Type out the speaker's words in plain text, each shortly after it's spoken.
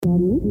Hi,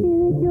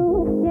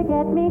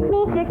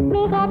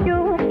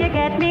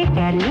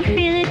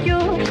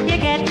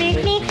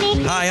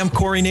 I'm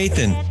Corey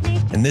Nathan,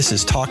 and this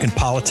is Talking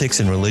Politics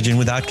and Religion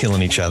Without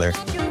Killing Each Other.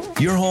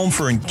 Your home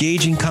for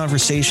engaging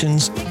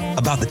conversations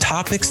about the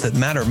topics that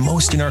matter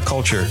most in our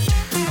culture.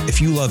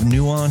 If you love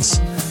nuance,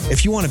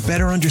 if you want to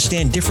better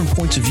understand different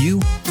points of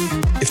view,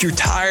 if you're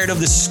tired of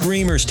the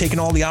screamers taking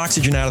all the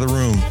oxygen out of the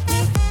room,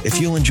 if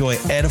you'll enjoy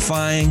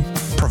edifying,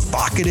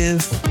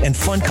 provocative, and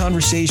fun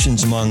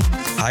conversations among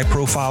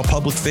high-profile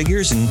public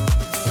figures and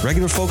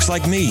regular folks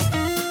like me,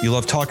 you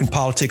love talking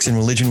politics and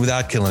religion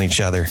without killing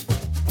each other.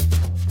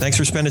 Thanks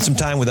for spending some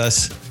time with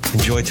us.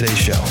 Enjoy today's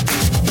show.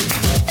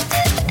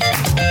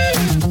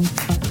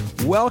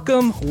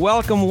 Welcome.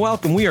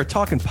 We are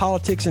talking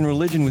politics and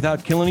religion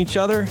without killing each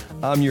other.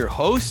 I'm your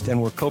host,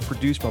 and we're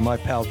co-produced by my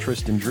pal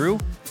Tristan Drew.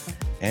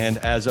 And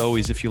as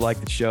always, if you like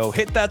the show,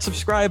 hit that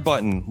subscribe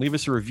button, leave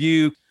us a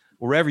review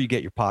wherever you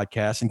get your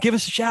podcasts, and give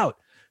us a shout.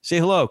 Say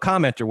hello,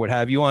 comment, or what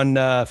have you on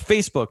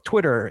Facebook,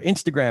 Twitter,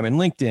 Instagram, and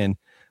LinkedIn.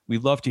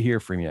 We'd love to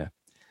hear from you.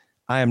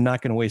 I am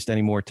not going to waste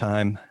any more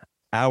time.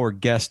 Our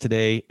guest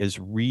today is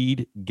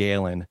Reed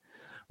Galen.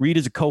 Reed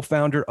is a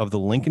co-founder of the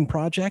Lincoln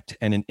Project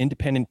and an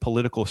independent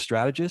political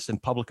strategist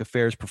and public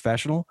affairs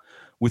professional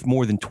with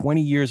more than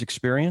 20 years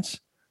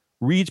experience.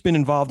 Reed's been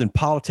involved in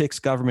politics,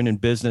 government,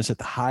 and business at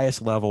the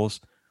highest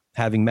levels,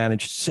 having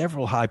managed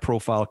several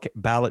high-profile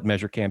ballot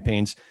measure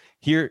campaigns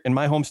here in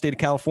my home state of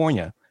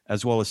California,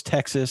 as well as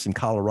Texas and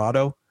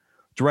Colorado,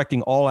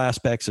 directing all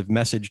aspects of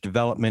message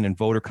development and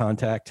voter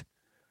contact.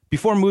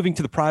 Before moving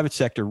to the private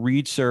sector,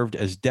 Reed served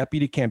as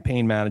deputy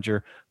campaign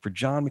manager for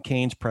John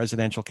McCain's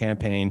presidential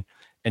campaign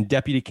and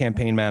deputy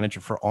campaign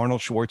manager for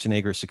Arnold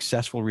Schwarzenegger's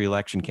successful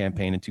re-election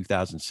campaign in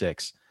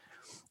 2006.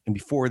 And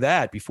before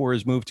that, before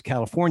his move to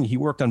California, he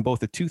worked on both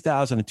the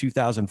 2000 and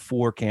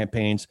 2004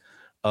 campaigns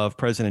of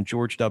President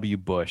George W.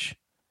 Bush.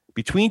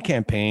 Between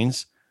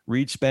campaigns,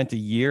 Reed spent a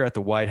year at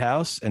the White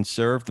House and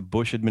served the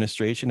Bush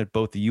administration at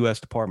both the U.S.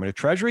 Department of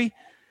Treasury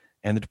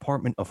and the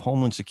Department of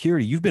Homeland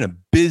Security. You've been a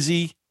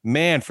busy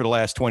man for the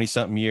last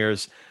 20-something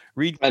years.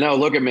 Reed, I know.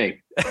 Look at me.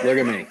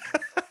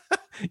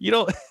 You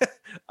don't,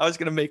 I was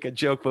going to make a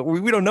joke, but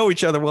we don't know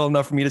each other well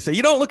enough for me to say,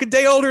 you don't look a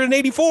day older than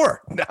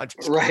 84. No,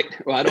 right.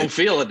 Well, I don't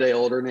feel a day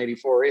older than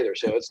 84 either,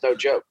 so it's no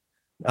joke.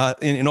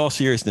 In all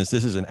seriousness,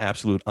 this is an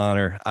absolute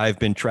honor. I've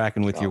been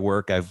tracking with your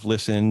work. I've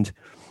listened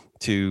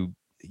to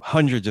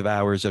hundreds of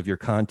hours of your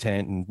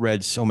content and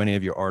read so many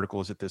of your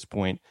articles at this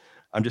point.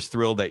 I'm just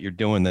thrilled that you're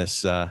doing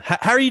this. How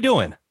are you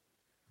doing?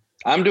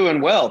 I'm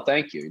doing well.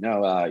 Thank you.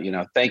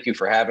 Thank you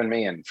for having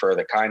me and for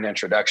the kind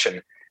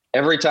introduction.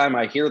 Every time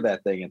I hear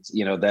that thing,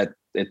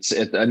 it's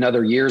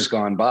another year's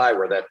gone by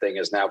where that thing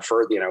is now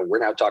further, we're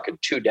now talking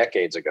 2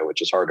 decades ago,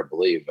 which is hard to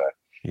believe.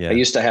 I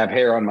used to have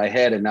hair on my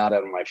head and not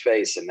on my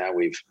face. And now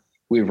we've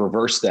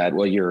reversed that.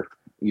 Well, you're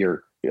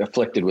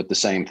afflicted with the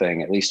same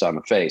thing, at least on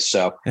the face.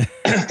 So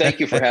thank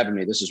you for having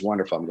me. This is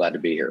wonderful. I'm glad to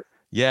be here.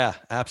 Yeah,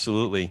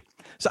 absolutely.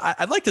 So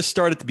I'd like to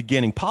start at the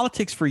beginning.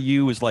 Politics for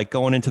you is like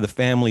going into the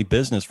family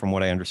business, from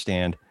what I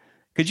understand.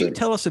 Could you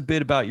tell us a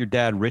bit about your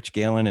dad, Rich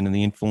Galen, and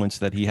the influence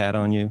that he had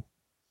on you?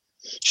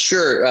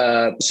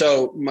 Sure.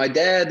 So my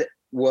dad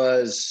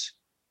was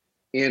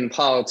in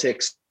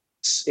politics,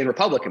 in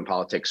Republican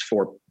politics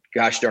for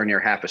gosh darn near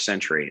half a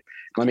century.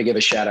 Let me give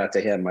a shout out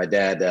to him. My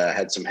dad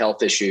had some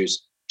health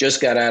issues, just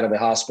got out of the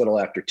hospital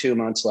after 2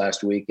 months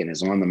last week and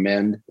is on the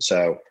mend.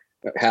 So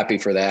happy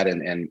for that.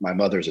 And my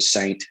mother's a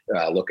saint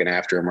looking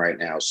after him right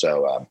now.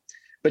 So,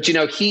 but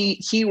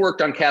he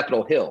worked on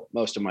Capitol Hill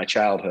most of my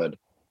childhood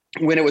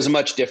when it was a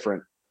much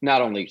different,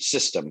 not only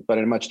system, but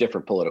a much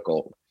different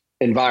political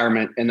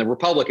environment. And the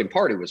Republican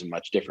Party was a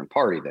much different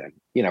party then.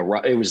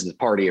 It was the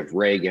party of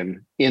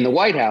Reagan in the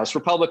White House.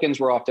 Republicans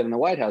were often in the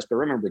White House, but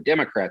remember,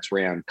 Democrats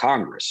ran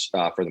Congress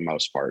for the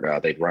most part.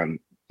 They'd run,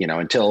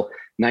 until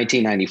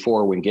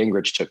 1994 when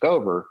Gingrich took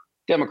over,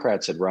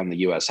 Democrats had run the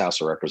U.S. House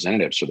of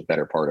Representatives for the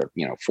better part of,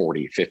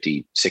 40,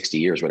 50, 60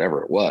 years,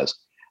 whatever it was.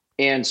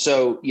 And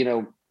so,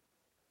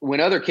 when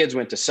other kids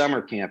went to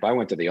summer camp, I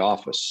went to the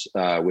office,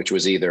 which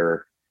was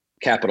either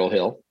Capitol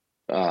Hill,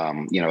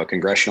 a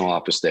congressional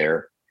office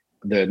there,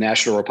 the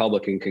National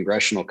Republican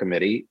Congressional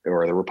Committee,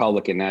 or the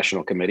Republican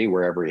National Committee,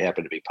 wherever he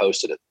happened to be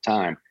posted at the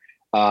time.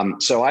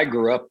 So I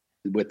grew up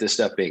with this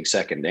stuff being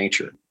second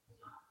nature,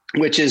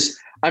 which is,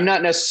 I'm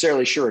not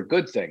necessarily sure a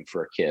good thing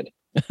for a kid,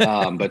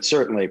 but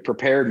certainly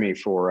prepared me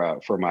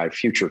for my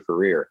future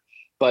career.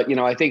 But,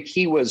 I think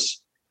he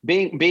was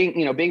being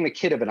the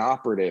kid of an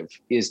operative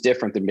is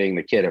different than being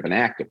the kid of an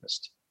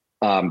activist,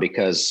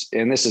 because,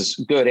 and this is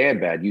good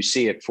and bad, you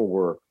see it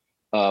for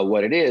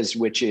what it is,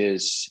 which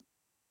is,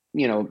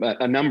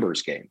 a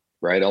numbers game,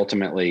 right?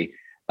 Ultimately,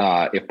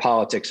 if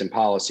politics and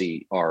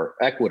policy are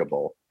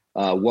equitable,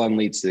 one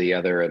leads to the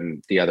other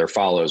and the other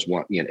follows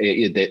one.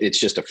 It's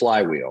just a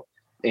flywheel.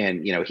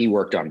 And, he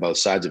worked on both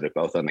sides of it,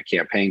 both on the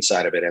campaign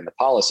side of it and the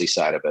policy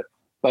side of it.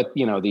 But,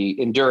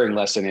 the enduring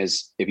lesson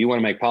is if you want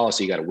to make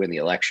policy, you got to win the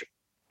election.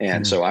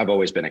 And so I've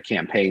always been a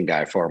campaign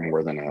guy far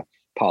more than a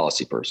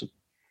policy person.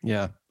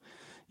 Yeah.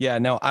 Yeah.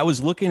 Now I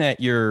was looking at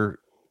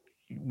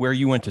where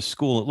you went to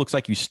school. It looks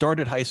like you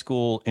started high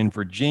school in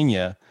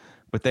Virginia,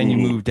 but then you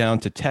moved down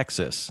to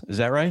Texas. Is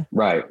that right?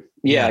 Right.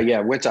 Yeah. Yeah.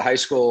 Went to high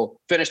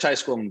school, finished high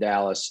school in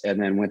Dallas, and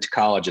then went to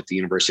college at the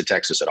University of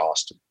Texas at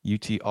Austin.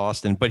 UT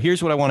Austin. But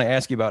here's what I want to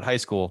ask you about high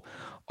school.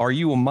 Are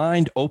you a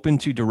mind open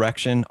to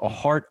direction, a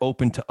heart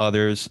open to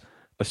others,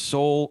 a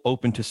soul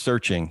open to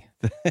searching?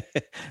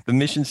 The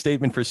mission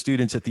statement for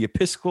students at the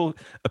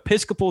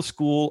Episcopal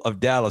School of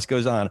Dallas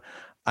goes on.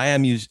 I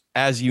am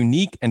as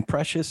unique and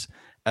precious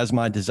as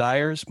my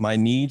desires, my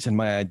needs, and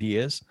my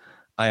ideas.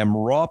 I am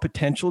raw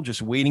potential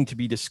just waiting to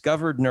be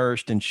discovered,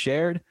 nourished, and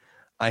shared.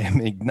 I am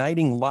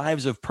igniting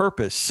lives of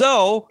purpose.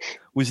 So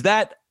was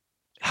that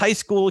high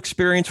school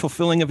experience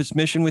fulfilling of its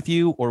mission with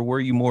you, or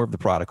were you more of the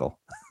prodigal?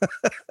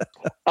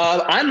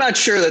 I'm not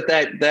sure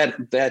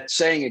that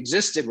saying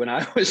existed when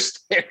I was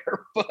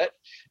there, but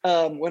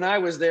when I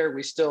was there,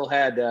 we still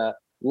had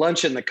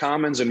lunch in the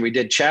commons and we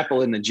did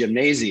chapel in the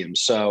gymnasium.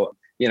 So,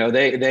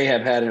 they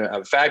have had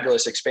a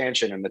fabulous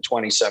expansion in the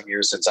 20 some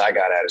years since I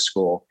got out of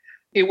school.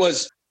 It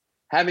was,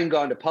 having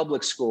gone to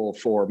public school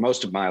for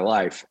most of my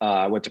life,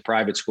 I went to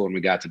private school when we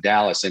got to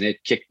Dallas, and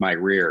it kicked my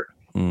rear.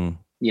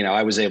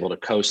 I was able to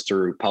coast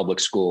through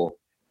public school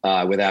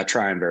without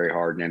trying very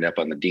hard and end up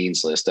on the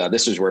dean's list.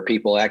 This is where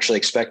people actually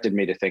expected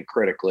me to think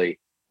critically,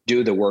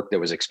 do the work that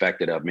was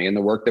expected of me. And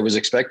the work that was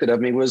expected of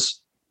me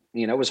was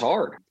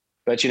hard.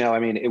 But,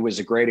 it was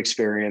a great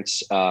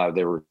experience.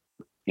 There were,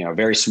 a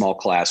very small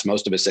class.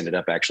 Most of us ended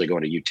up actually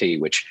going to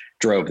UT, which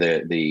drove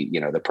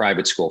the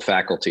private school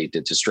faculty to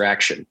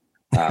distraction.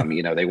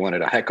 They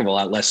wanted a heck of a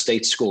lot less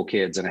state school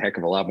kids and a heck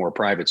of a lot more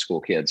private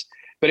school kids.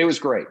 But it was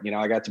great.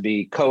 I got to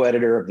be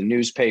co-editor of the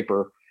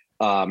newspaper.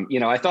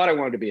 I thought I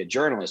wanted to be a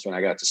journalist when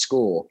I got to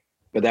school,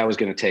 but that was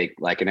going to take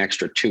like an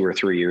extra 2 or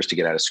 3 years to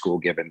get out of school,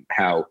 given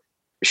how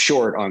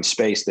short on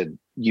space the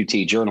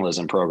UT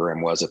journalism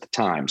program was at the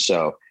time.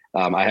 So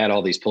I had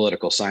all these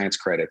political science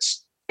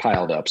credits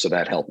piled up, so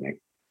that helped me.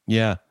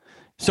 Yeah.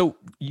 So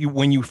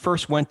when you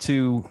first went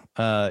to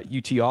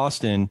UT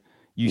Austin,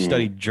 you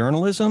studied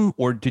journalism,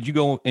 or did you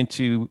go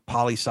into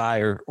poli-sci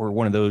or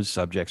one of those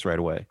subjects right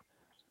away?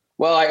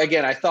 Well,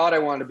 I thought I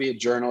wanted to be a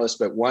journalist,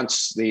 but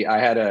once I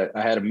had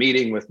a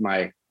meeting with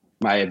my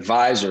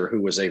advisor,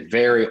 who was a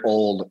very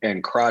old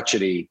and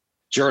crotchety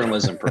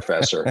journalism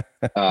professor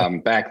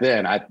back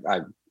then. I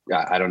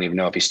don't even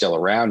know if he's still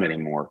around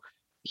anymore.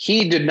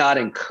 He did not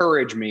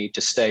encourage me to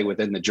stay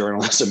within the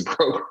journalism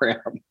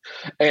program,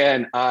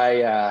 and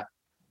I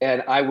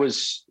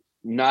was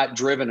not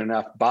driven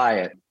enough by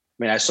it. I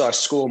mean, I saw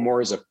school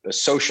more as a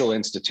social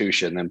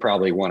institution than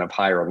probably one of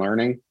higher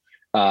learning.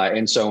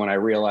 And so when I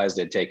realized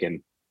I'd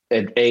taken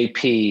an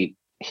AP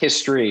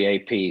history,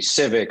 AP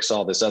civics,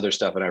 all this other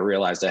stuff, and I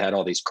realized I had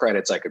all these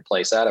credits I could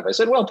place out of, I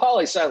said, well,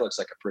 poli-sci looks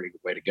like a pretty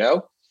good way to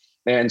go.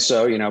 And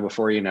so,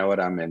 before you know it,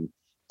 I'm in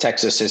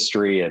Texas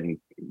history and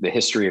the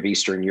history of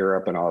Eastern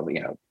Europe and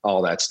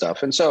all that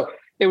stuff. And so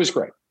it was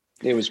great.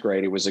 It was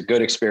great. It was a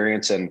good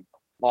experience. And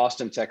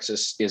Austin,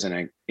 Texas is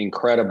an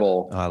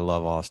incredible. I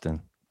love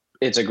Austin.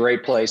 It's a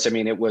great place. I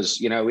mean, it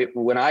was,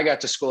 when I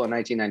got to school in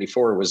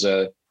 1994,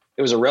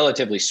 it was a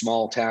relatively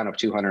small town of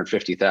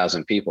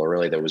 250,000 people,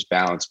 really, that was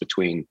balanced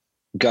between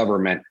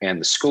government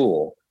and the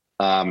school.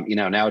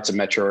 Now it's a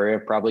metro area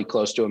of probably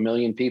close to 1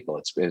 million people.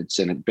 It's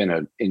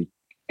been an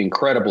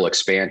incredible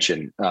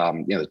expansion.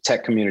 The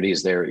tech community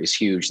is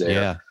huge there.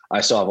 Yeah.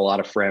 I still have a lot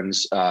of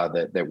friends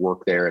that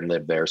work there and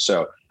live there.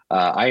 So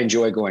I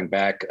enjoy going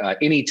back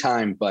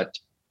anytime, but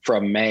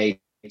from May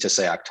to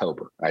say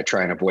October. I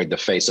try and avoid the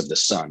face of the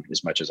sun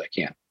as much as I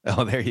can.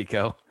 Oh, there you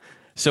go.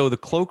 So the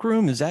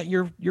Cloakroom, is that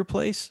your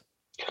place?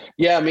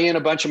 Yeah, me and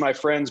a bunch of my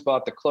friends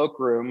bought the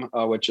Cloakroom,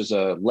 which is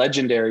a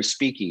legendary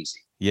speakeasy.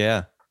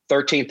 Yeah.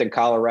 13th in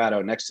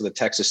Colorado, next to the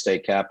Texas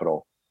State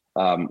Capitol,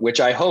 which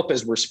I hope,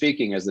 as we're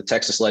speaking, as the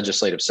Texas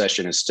legislative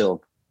session is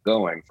still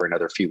going for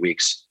another few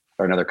weeks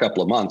or another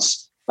couple of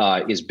months,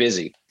 is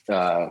busy.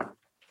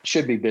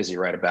 Should be busy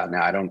right about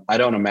now. I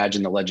don't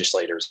imagine the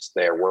legislators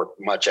there work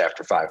much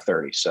after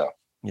 5:30. So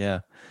yeah.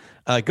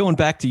 Going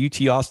back to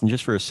UT Austin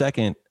just for a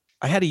second,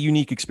 I had a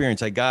unique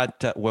experience. I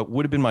got what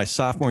would have been my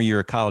sophomore year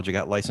of college. I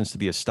got licensed to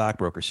be a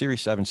stockbroker, Series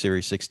 7,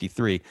 Series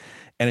 63.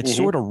 And it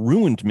sort of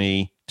ruined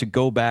me to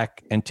go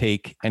back and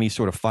take any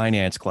sort of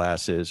finance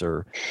classes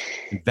or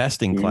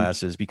investing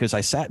classes, because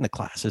I sat in the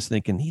classes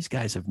thinking, these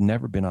guys have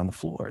never been on the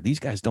floor. These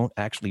guys don't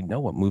actually know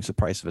what moves the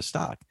price of a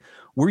stock.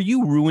 Were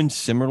you ruined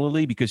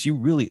similarly because you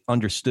really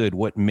understood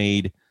what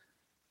made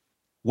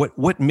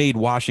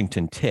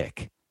Washington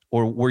tick?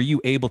 Or were you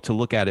able to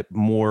look at it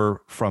more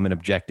from an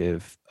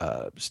objective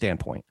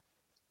standpoint?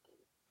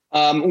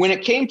 When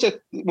it came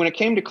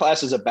to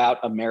classes about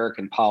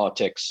American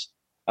politics,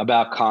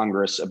 about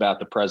Congress, about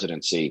the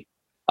presidency,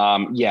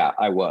 yeah,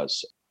 I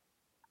was.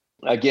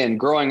 Again,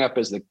 growing up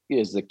as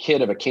the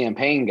kid of a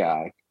campaign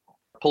guy,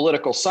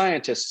 political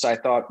scientists I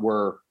thought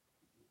were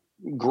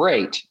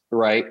great,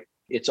 right?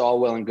 It's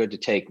all well and good to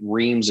take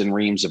reams and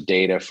reams of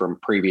data from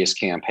previous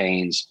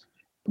campaigns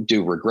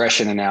do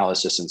regression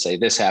analysis and say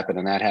this happened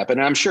and that happened.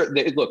 And I'm sure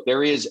that, look,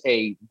 there is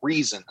a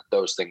reason that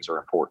those things are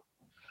important.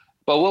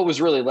 But what was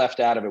really left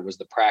out of it was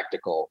the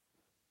practical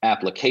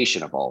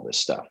application of all this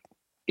stuff.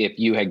 If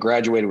you had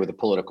graduated with a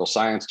political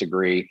science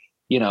degree,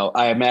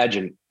 I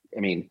imagine,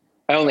 I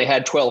only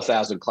had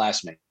 12,000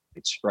 classmates,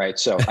 right?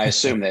 So I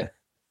assume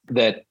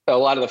that a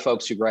lot of the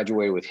folks who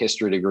graduated with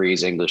history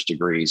degrees, English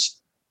degrees,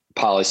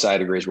 poli-sci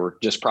degrees were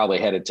just probably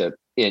headed to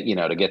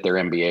get their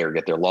MBA or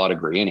get their law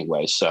degree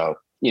anyway. So,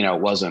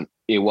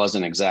 it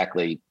wasn't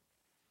exactly,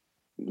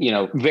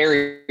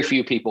 very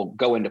few people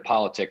go into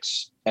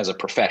politics as a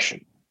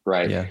profession,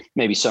 right? Yeah.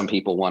 Maybe some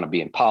people want to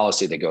be in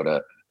policy. They go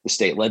to the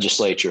state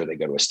legislature, they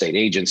go to a state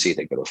agency,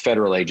 they go to a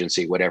federal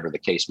agency, whatever the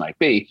case might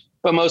be.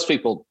 But most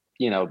people,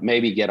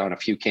 maybe get on a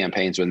few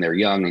campaigns when they're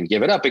young and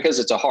give it up because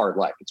it's a hard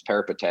life. It's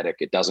peripatetic.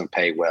 It doesn't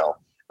pay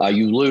well.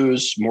 You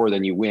lose more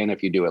than you win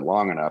if you do it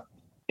long enough.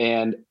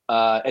 And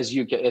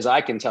as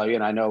I can tell you,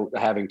 and I know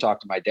having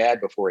talked to my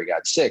dad before he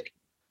got sick,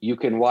 you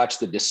can watch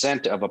the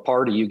descent of a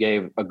party you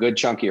gave a good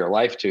chunk of your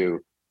life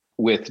to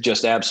with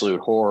just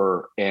absolute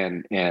horror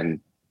and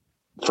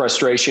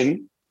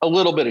frustration, a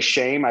little bit of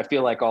shame. I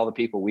feel like all the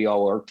people we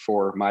all worked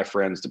for, my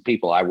friends, the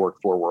people I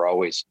worked for were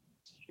always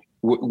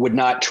would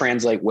not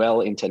translate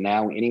well into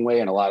now anyway.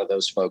 And a lot of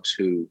those folks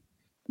who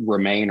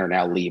remain are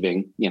now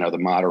leaving, the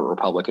moderate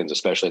Republicans,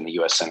 especially in the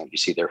U.S. Senate. You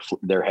see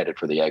they're headed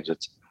for the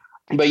exits.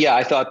 But yeah,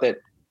 I thought that,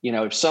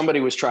 if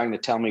somebody was trying to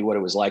tell me what it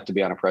was like to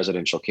be on a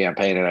presidential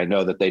campaign, and I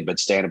know that they'd been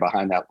standing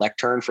behind that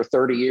lectern for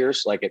 30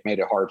 years, like it made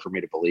it hard for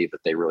me to believe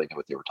that they really knew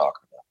what they were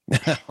talking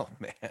about. Oh,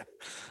 man.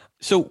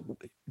 So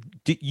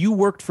you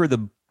worked for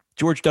the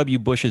George W.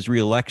 Bush's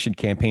reelection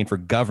campaign for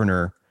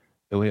governor.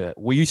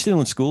 Were you still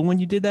in school when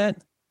you did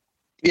that?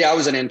 Yeah, I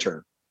was an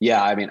intern.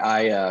 Yeah,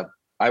 I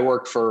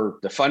worked for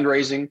the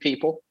fundraising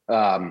people.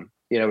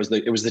 It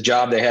was the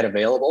job they had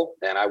available,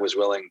 and I was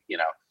willing.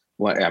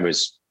 When I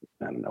was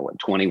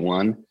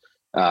 21,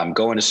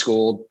 going to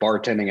school,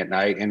 bartending at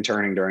night,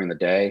 interning during the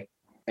day,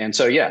 and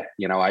so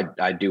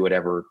I'd do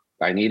whatever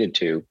I needed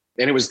to,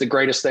 and it was the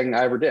greatest thing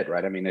I ever did.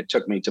 Right? It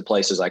took me to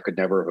places I could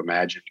never have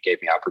imagined. It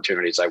gave me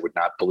opportunities I would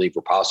not believe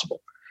were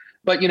possible.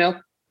 But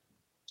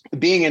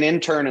being an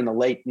intern in the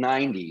late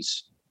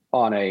 '90s.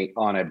 On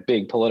a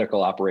big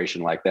political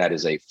operation like that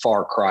is a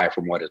far cry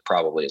from what it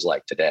probably is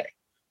like today.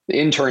 The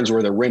interns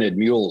were the rented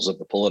mules of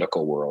the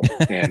political world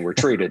and were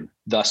treated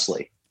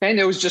thusly. And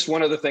it was just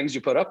one of the things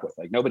you put up with.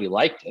 Like nobody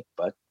liked it,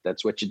 but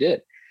that's what you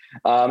did.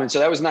 And so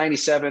that was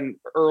 97,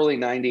 early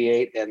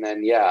 98. And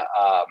then,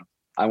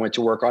 I went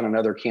to work on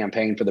another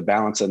campaign for the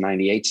balance of the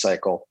 98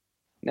 cycle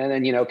and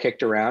then,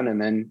 kicked around.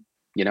 And then,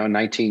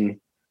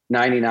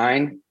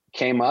 1999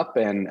 came up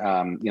and,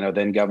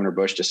 then Governor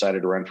Bush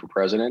decided to run for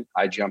president.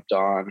 I jumped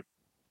on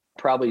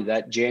probably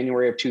that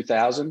January of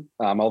 2000,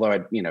 although I,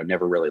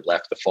 never really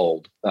left the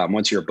fold.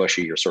 Once you're a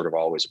Bushy, you're sort of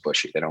always a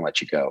Bushy. They don't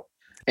let you go.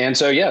 And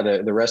so,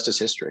 the rest is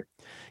history.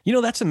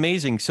 That's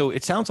amazing. So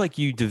it sounds like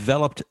you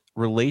developed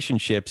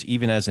relationships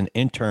even as an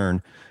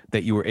intern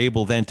that you were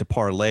able then to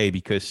parlay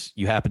because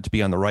you happened to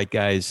be on the right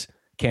guy's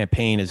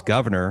campaign as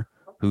governor,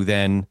 who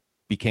then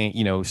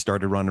became,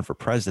 started running for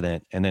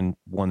president and then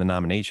won the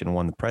nomination and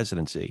won the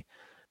presidency.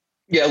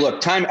 Yeah,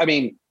 look,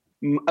 90%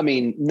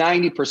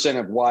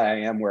 of why I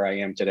am where I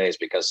am today is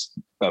because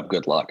of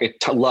good luck.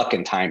 Luck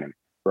and timing,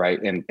 right?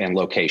 And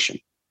location.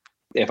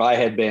 If I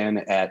had been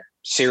at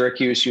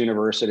Syracuse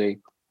University,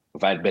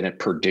 if I'd been at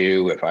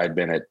Purdue, if I'd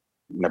been at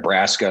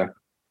Nebraska,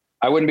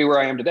 I wouldn't be where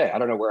I am today. I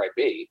don't know where I'd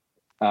be,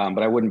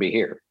 but I wouldn't be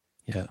here.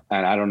 Yeah.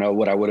 And I don't know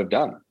what I would have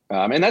done.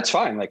 And that's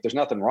fine. Like there's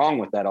nothing wrong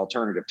with that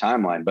alternative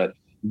timeline, but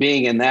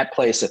being in that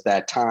place at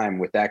that time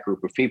with that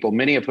group of people,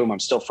 many of whom I'm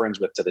still friends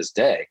with to this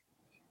day,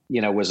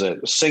 was a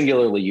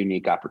singularly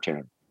unique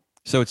opportunity.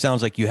 So it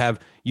sounds like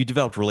you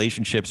developed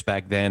relationships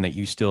back then that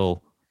you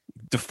still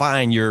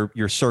define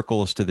your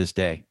circles to this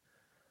day.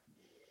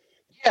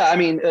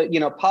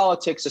 Yeah.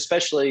 Politics,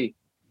 especially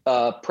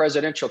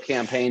presidential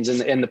campaigns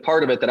and the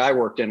part of it that I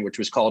worked in, which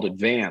was called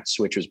Advance,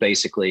 which was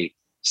basically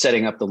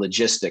setting up the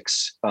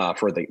logistics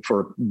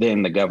for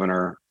then the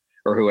governor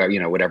or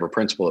whoever, whatever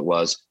principal it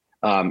was.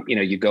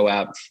 You go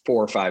out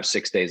 4 or 5,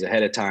 6 days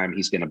ahead of time.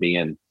 He's going to be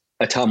in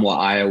Ottumwa,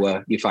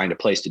 Iowa. You find a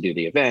place to do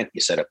the event.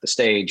 You set up the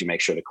stage. You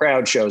make sure the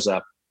crowd shows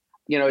up.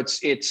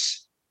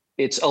 It's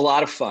a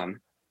lot of fun,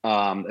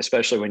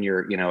 especially when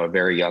you're, a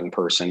very young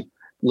person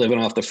living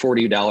off the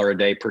 $40 a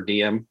day per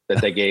diem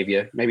that they gave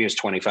you. Maybe it was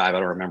 25. I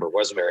don't remember. It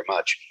wasn't very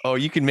much. Oh,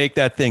 you can make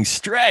that thing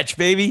stretch,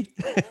 baby.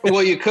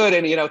 Well, you could.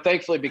 And,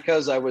 thankfully,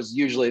 because I was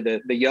usually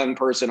the young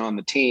person on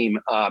the team,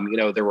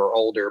 there were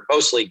older,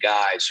 mostly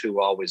guys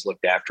who always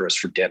looked after us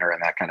for dinner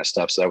and that kind of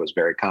stuff. So that was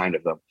very kind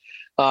of them.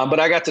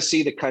 But I got to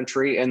see the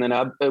country. And then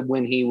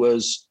when he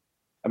was,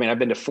 I've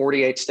been to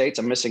 48 states.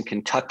 I'm missing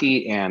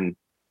Kentucky and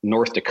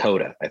North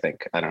Dakota, I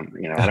think. I don't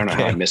know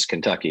how I missed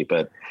Kentucky,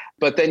 but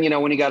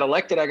then, when he got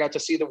elected, I got to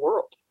see the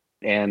world,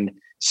 and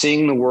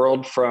seeing the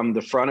world from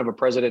the front of a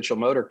presidential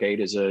motorcade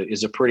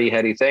is a pretty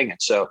heady thing.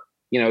 And so,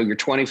 you're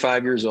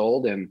 25 years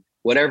old and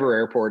whatever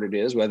airport it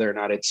is, whether or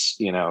not it's,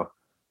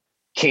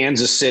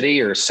 Kansas City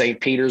or St.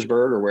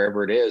 Petersburg or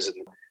wherever it is, and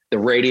the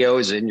radio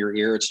is in your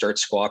ear, it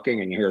starts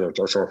squawking, and you hear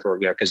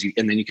the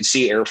and then you can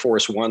see Air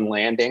Force One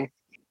landing,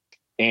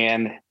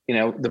 and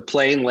the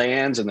plane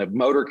lands, and the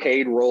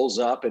motorcade rolls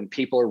up, and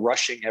people are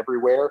rushing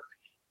everywhere,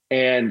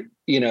 and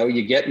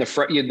you get in the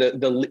front.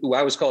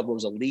 I was called what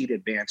was a lead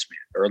advancement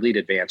or a lead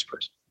advance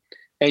person,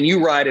 and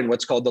you ride in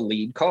what's called the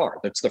lead car.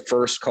 That's the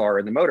first car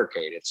in the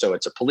motorcade. So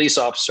it's a police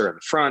officer in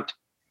the front.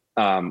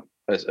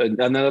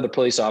 Another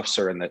police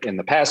officer in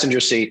the passenger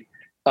seat,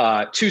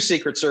 2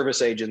 Secret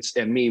Service agents,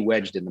 and me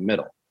wedged in the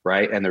middle,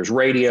 right? And there's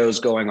radios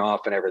going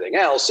off and everything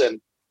else. And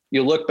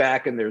you look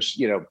back, and there's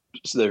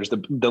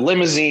the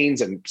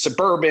limousines and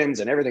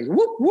Suburbans and everything.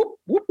 Whoop, whoop,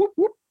 whoop, whoop,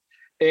 whoop.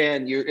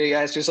 And you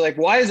guys just like,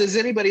 why does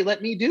anybody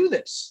let me do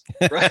this?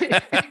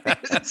 Right?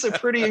 It's a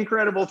pretty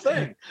incredible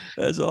thing.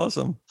 That's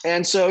awesome.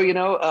 And so,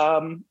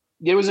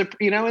 it was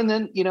and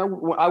then,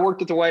 I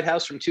worked at the White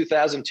House from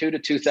 2002 to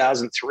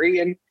 2003.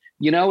 And,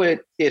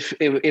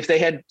 if they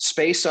had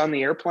space on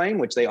the airplane,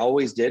 which they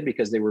always did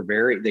because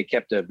they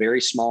kept a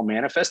very small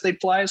manifest, they'd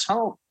fly us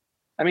home.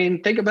 I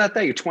mean, think about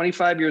that. You're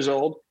 25 years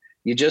old.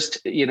 You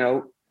just,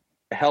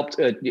 helped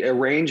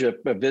arrange a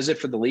visit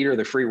for the leader of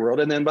the free world.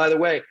 And then, by the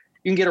way,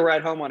 you can get a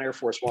ride home on Air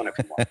Force One if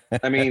you want.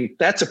 I mean,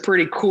 that's a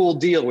pretty cool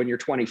deal when you're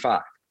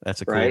 25.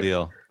 That's a cool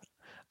deal.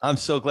 I'm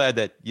so glad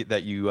that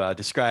you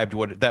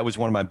described that was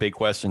one of my big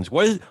questions.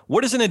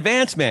 What is an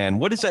advance man?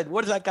 What does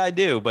that guy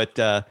do? But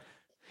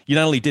you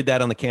not only did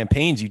that on the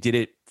campaigns, you did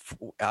it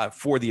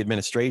for the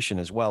administration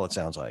as well. It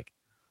sounds like.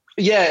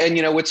 Yeah,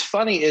 and what's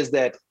funny is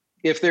that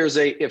if there's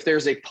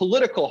a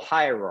political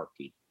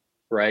hierarchy,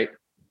 right,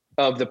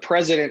 of the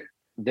president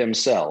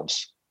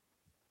themselves,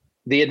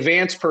 the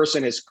advanced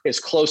person is as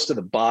close to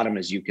the bottom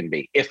as you can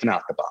be, if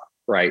not the bottom,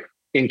 right,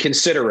 in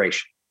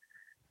consideration.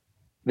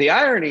 The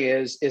irony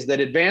is that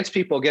advanced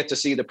people get to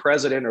see the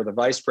president or the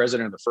vice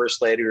president or the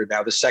first lady or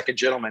now the second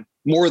gentleman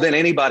more than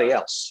anybody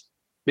else,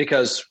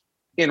 because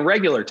in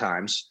regular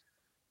times,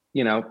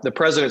 the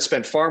president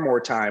spent far more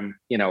time,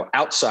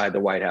 outside the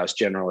White House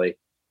generally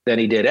than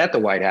he did at the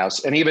White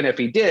House. And even if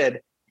he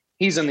did,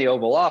 he's in the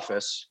Oval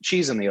Office.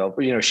 She's in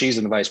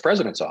the vice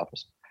president's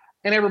office.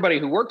 And everybody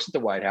who works at the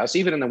White House,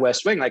 even in the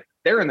West Wing, like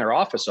they're in their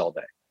office all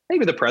day.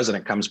 Maybe the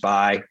president comes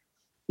by,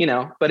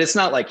 but it's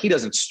not like he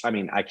doesn't. I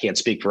mean, I can't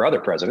speak for other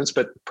presidents,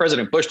 but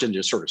President Bush didn't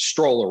just sort of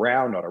stroll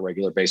around on a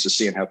regular basis,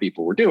 seeing how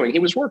people were doing. He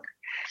was working.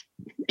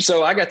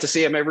 So I got to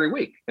see him every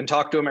week and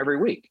talk to him every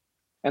week.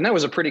 And that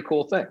was a pretty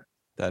cool thing.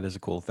 That is a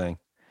cool thing.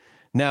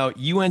 Now,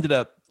 you ended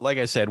up, like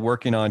I said,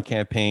 working on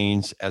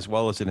campaigns as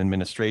well as in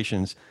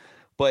administrations.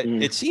 But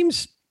it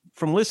seems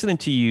from listening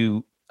to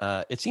you,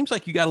 it seems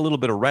like you got a little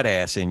bit of red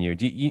ass in you.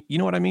 Do you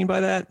know what I mean by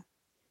that?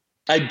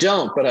 I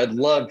don't, but I'd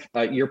love,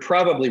 you're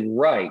probably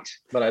right,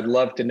 but I'd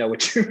love to know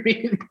what you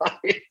mean by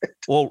it.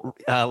 Well,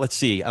 let's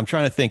see. I'm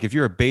trying to think. If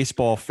you're a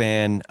baseball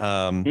fan,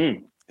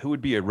 who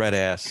would be a red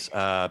ass?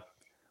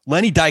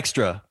 Lenny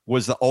Dykstra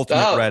was the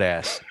ultimate red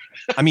ass.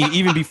 I mean,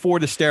 even before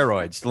the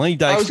steroids, Lenny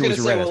Dykstra I was going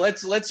to say, well,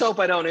 let's hope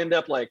I don't end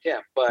up like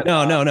him. But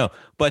no.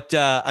 But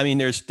I mean,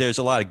 there's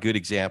a lot of good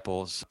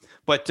examples.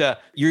 But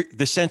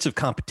the sense of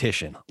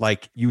competition,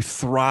 like you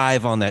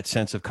thrive on that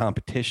sense of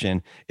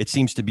competition. It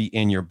seems to be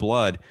in your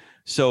blood.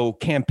 So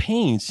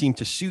campaigns seem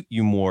to suit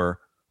you more,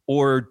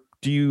 or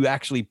do you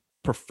actually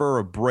prefer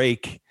a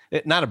break?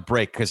 Not a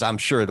break, because I'm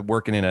sure that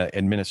working in an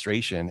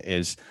administration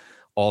is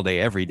all day,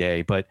 every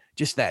day, but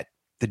just that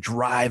the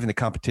drive and the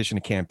competition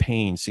of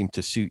campaigns seem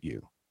to suit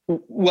you.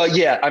 Well,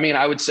 yeah. I mean,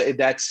 I would say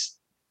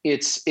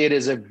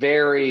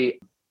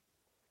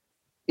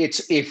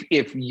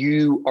if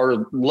you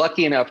are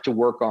lucky enough to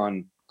work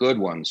on good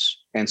ones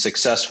and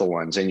successful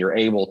ones, and you're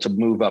able to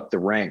move up the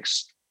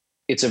ranks,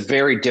 it's a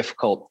very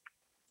difficult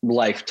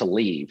life to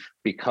leave,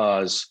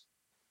 because,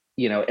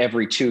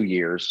 every 2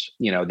 years,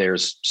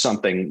 there's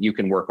something you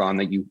can work on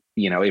that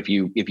if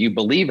you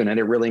believe in it,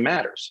 it really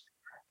matters.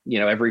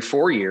 Every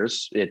 4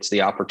 years, it's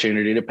the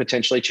opportunity to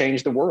potentially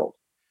change the world.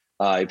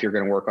 If you're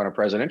going to work on a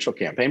presidential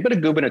campaign, but a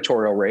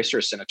gubernatorial race or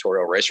a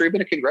senatorial race or even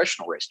a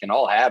congressional race can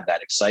all have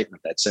that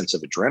excitement, that sense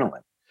of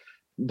adrenaline.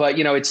 But,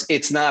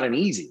 it's not an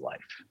easy life.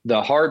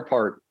 The hard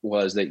part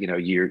was that,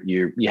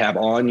 you have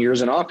on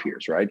years and off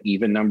years, right?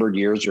 Even numbered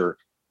years are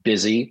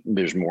busy.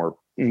 There's more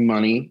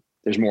money.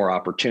 There's more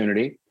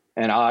opportunity.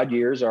 And odd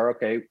years are,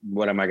 okay,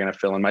 what am I going to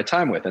fill in my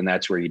time with? And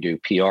that's where you do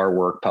PR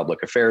work,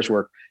 public affairs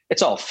work.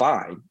 It's all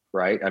fine,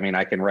 right? I mean,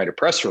 I can write a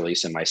press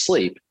release in my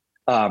sleep,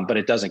 but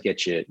it doesn't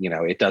get you,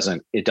 it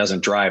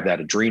doesn't drive that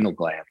adrenal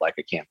gland like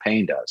a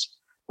campaign does.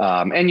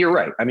 And you're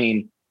right. I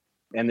mean,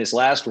 and this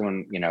last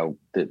one,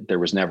 there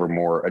was never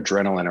more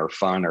adrenaline or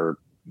fun or,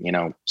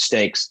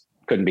 stakes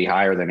couldn't be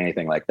higher than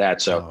anything like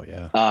that. So,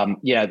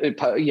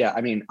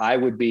 I mean, I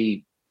would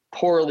be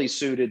poorly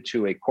suited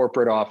to a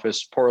corporate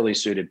office, poorly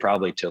suited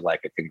probably to like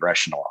a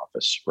congressional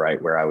office,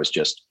 right? Where I was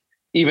just,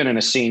 even in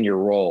a senior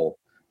role,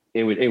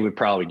 it would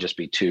probably just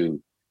be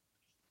too,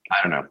 I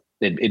don't know.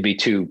 It'd be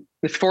too,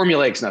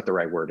 formulaic is not the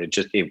right word.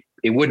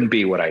 It wouldn't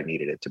be what I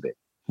needed it to be.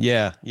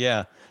 Yeah,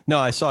 yeah. No,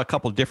 I saw a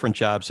couple different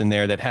jobs in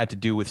there that had to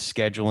do with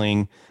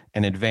scheduling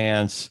and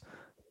advance,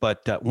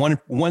 but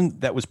one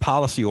that was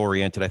policy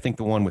oriented. I think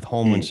the one with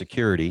Homeland Mm.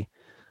 Security.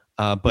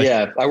 But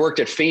Yeah, I worked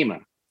at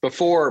FEMA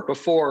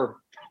before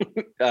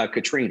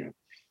Katrina.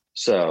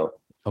 So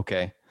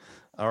okay,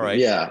 all right.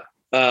 yeah,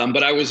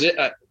 but I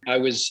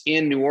was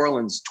in New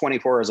Orleans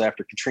 24 hours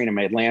after Katrina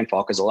made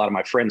landfall because a lot of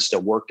my friends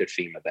still worked at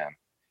FEMA then.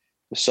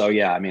 So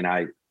yeah, I mean,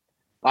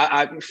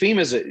 FEMA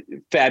is a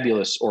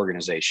fabulous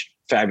organization,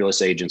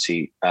 fabulous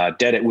agency,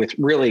 with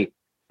really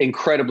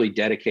incredibly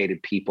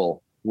dedicated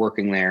people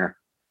working there.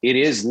 It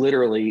is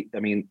literally, I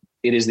mean,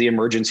 it is the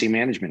emergency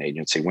management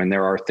agency. When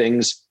there are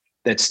things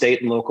that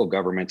state and local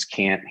governments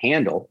can't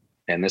handle,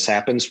 and this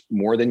happens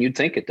more than you'd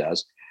think it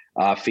does,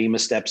 FEMA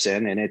steps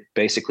in and it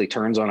basically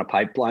turns on a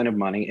pipeline of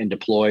money and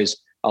deploys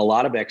a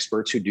lot of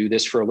experts who do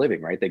this for a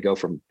living, right? They go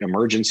from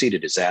emergency to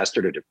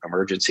disaster to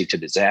emergency to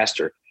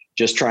disaster,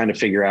 just trying to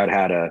figure out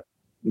how to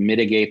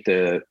mitigate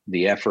the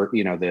effort,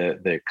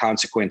 the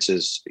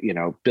consequences,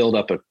 build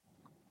up a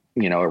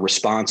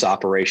response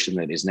operation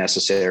that is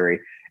necessary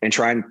and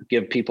try and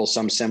give people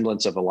some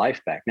semblance of a life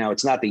back. Now,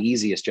 it's not the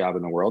easiest job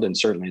in the world, and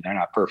certainly they're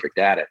not perfect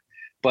at it,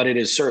 but it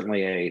is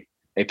certainly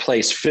a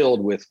place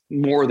filled with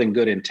more than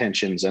good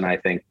intentions. And I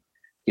think,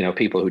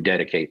 people who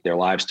dedicate their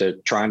lives to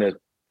trying to,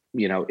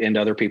 end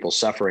other people's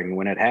suffering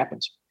when it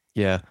happens.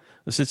 Yeah.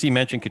 Since you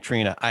mentioned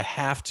Katrina, I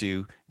have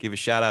to give a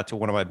shout out to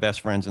one of my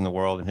best friends in the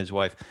world and his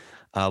wife,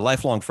 a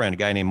lifelong friend, a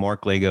guy named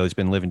Mark Lago, has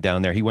been living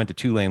down there. He went to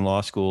Tulane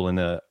Law School in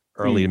the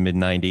early to mid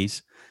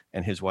 90s,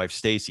 and his wife,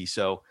 Stacy.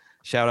 So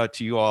shout out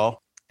to you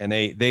all. And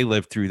they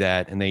lived through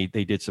that, and they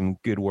did some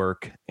good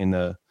work in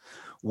the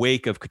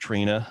wake of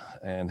Katrina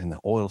and in the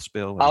oil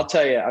spill. I'll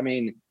tell you, I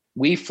mean,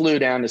 we flew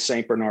down to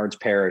St. Bernard's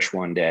Parish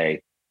one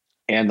day,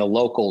 and the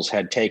locals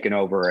had taken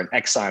over an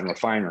Exxon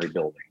refinery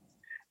building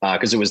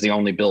because it was the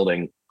only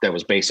building that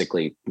was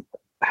basically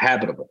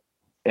habitable.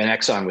 And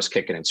Exxon was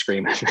kicking and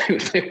screaming.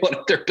 They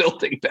wanted their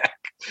building back.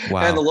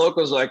 Wow. And the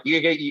locals were like,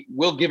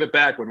 we'll give it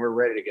back when we're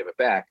ready to give it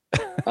back.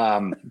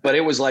 But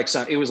it was like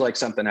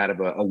something out of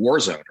a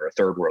war zone or a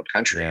third world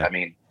country. Yeah. I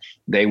mean,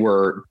 they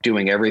were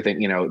doing everything.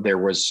 There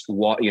was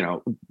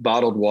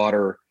bottled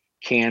water,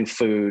 canned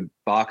food,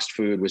 boxed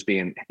food was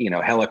being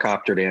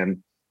helicoptered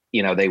in.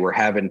 They were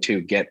having to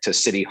get to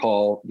City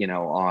Hall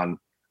on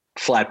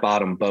flat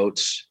bottom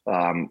boats.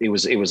 It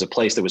was a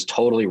place that was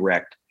totally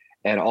wrecked.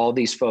 And all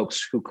these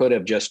folks who could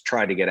have just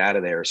tried to get out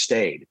of there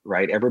stayed,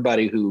 right?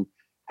 Everybody who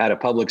had a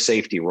public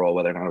safety role,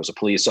 whether or not it was a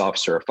police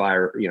officer, a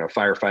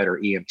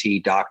firefighter,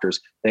 EMT,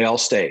 doctors, they all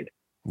stayed.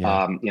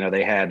 Yeah.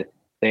 They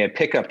had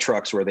pickup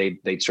trucks where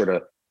they'd sort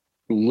of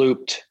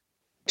looped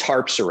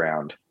tarps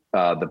around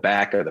the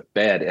back of the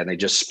bed, and they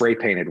just spray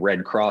painted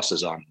red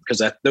crosses on them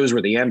because those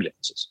were the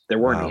ambulances. There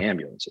weren't any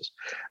ambulances,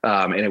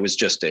 and it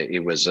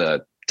was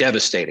a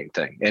devastating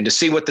thing. And to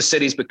see what the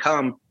city's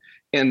become.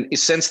 And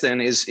since then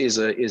is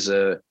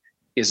a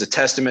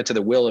testament to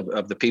the will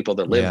of the people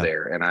that live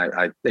there.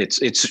 And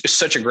it's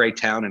such a great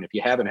town. And if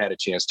you haven't had a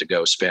chance to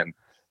go spend,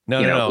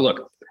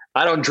 look,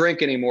 I don't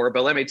drink anymore,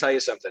 but let me tell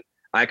you something.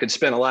 I could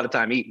spend a lot of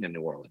time eating in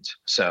New Orleans.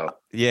 So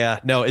yeah,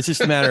 no, it's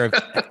just a matter of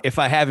if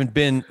I haven't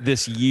been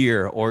this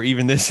year or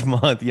even this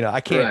month,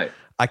 I can't. Right.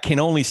 I can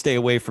only stay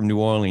away from New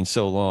Orleans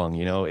so long.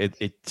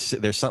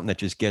 There's something that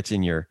just gets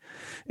in your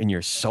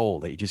soul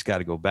that you just got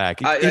to go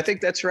back. I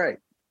think that's right.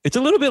 It's a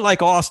little bit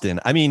like Austin.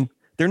 I mean,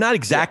 they're not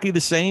exactly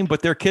the same,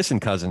 but they're kissing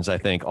cousins, I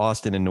think,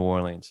 Austin and New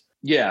Orleans.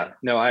 Yeah,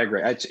 no, I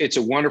agree. It's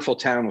a wonderful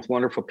town with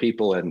wonderful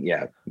people. And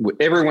yeah,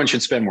 everyone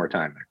should spend more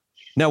time there.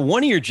 Now,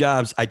 one of your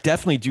jobs I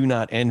definitely do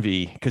not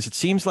envy because it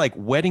seems like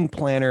wedding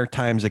planner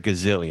times a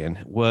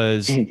gazillion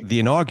was the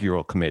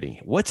inaugural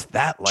committee. What's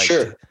that like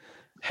to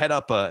head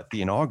up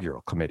the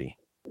inaugural committee?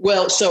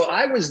 Well, so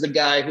I was the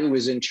guy who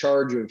was in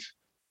charge of,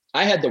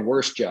 I had the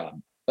worst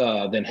job.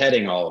 Than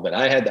heading all of it.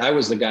 I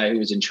was the guy who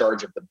was in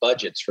charge of the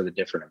budgets for the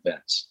different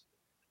events.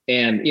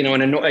 And,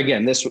 and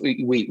again,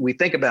 we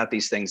think about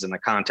these things in the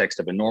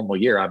context of a normal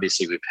year.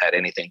 Obviously we've had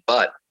anything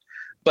but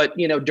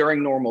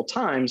during normal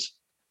times,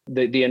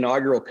 the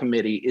inaugural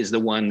committee is the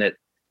one that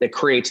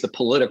creates the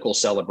political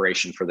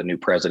celebration for the new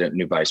president,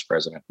 new vice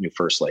president, new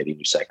first lady,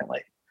 new second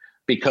lady,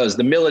 because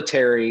the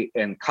military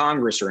and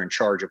Congress are in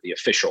charge of the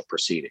official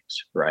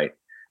proceedings, right?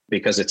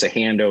 Because it's a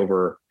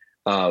handover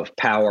of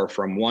power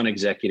from one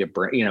executive,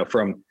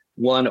 from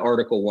one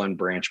Article I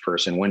branch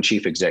person, one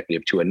chief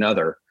executive to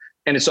another.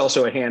 And it's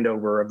also a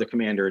handover of the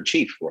commander in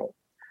chief role.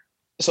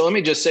 So let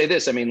me just say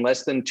this. I mean,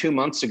 less than 2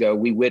 months ago,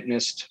 we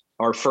witnessed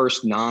our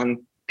first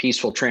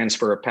non-peaceful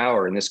transfer of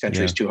power in this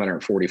country's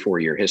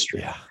 244-year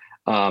history. Yeah.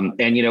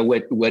 And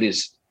what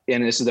is,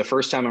 and this is the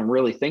first time I'm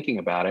really thinking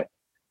about it,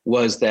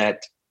 was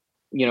that,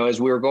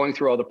 as we were going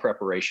through all the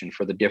preparation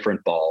for the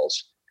different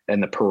balls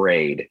and the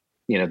parade,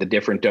 the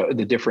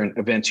different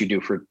events you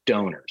do for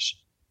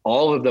donors,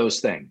 all of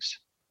those things,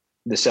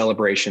 the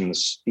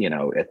celebrations,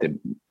 at the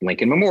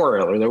Lincoln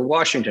Memorial or the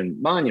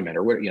Washington Monument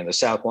or the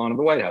South Lawn of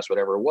the White House,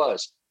 whatever it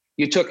was,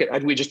 we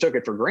just took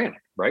it for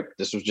granted, right?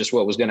 This was just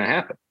what was going to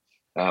happen.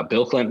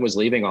 Bill Clinton was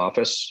leaving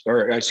office,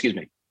 or excuse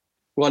me,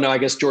 Well, no, I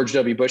guess George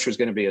W. Bush was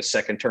going to be a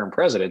second-term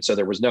president, so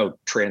there was no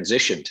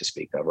transition to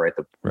speak of, right?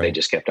 They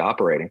just kept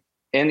operating,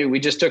 and we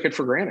just took it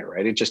for granted,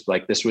 right? It just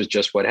like this was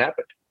just what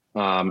happened,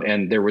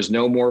 and there was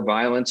no more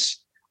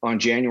violence on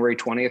January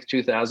 20th,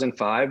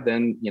 2005,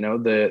 than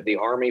the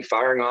Army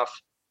firing off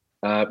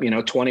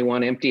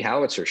 21 empty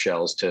howitzer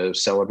shells to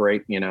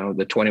celebrate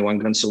the 21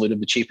 gun salute of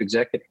the chief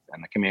executive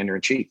and the commander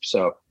in chief.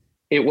 So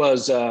it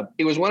was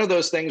one of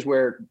those things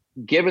where,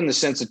 given the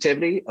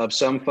sensitivity of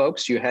some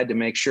folks, you had to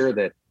make sure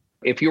that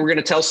if you were going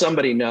to tell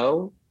somebody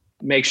no,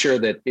 make sure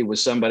that it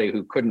was somebody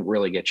who couldn't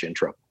really get you in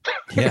trouble.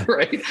 Yeah.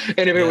 Right.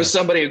 And if it was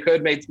somebody who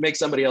could, make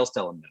somebody else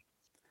tell them no.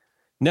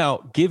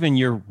 Now, given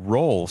your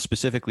role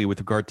specifically with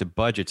regard to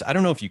budgets, I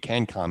don't know if you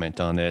can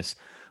comment on this,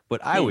 but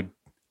I would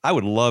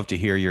love to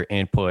hear your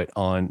input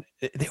on,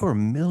 there were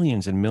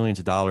millions and millions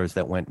of dollars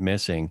that went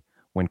missing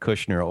when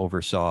Kushner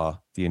oversaw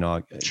the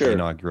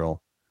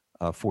inaugural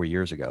 4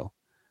 years ago.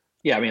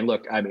 Yeah.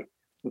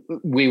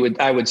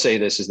 I would say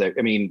this is that,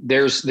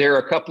 there are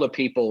a couple of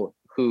people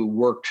who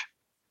worked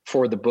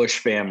for the Bush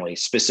family,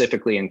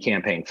 specifically in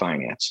campaign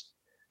finance.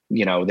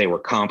 They were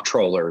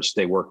comptrollers.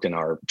 They worked in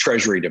our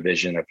Treasury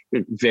division of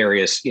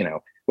various,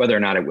 whether or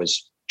not it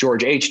was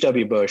George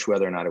H.W. Bush,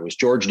 whether or not it was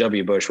George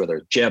W. Bush, whether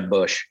it's Jeb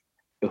Bush,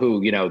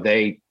 who,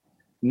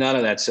 none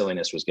of that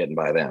silliness was getting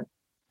by them.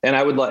 And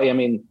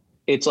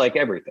it's like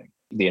everything.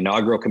 The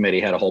inaugural committee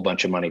had a whole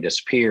bunch of money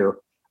disappear.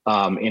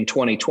 In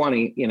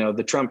 2020,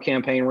 the Trump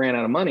campaign ran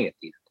out of money at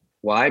the end.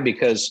 Why?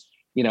 Because,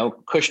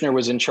 Kushner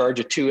was in charge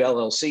of 2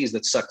 LLCs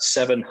that sucked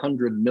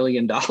 $700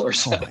 million out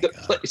of the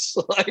place.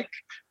 Like,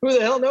 who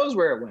the hell knows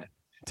where it went?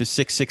 To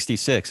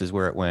 666 is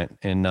where it went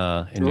in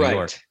New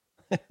York.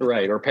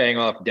 Right. Or paying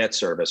off debt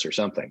service or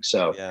something.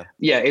 So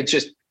it's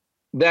just,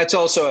 that's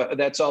also,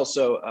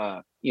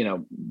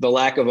 the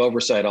lack of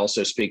oversight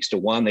also speaks to,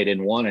 one, they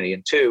didn't want any,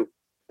 and two,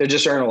 there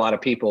weren't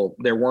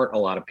a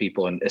lot of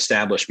people in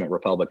establishment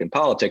Republican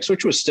politics,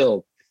 which was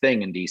still a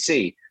thing in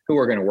DC, who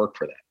were going to work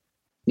for that.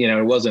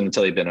 It wasn't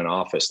until he'd been in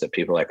office that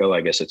people were like, oh,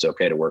 I guess it's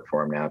okay to work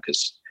for him now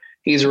because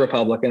he's a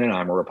Republican and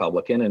I'm a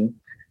Republican, and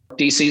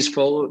DC's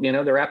full, they're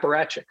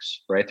apparatchiks,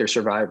 right? They're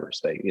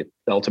survivors.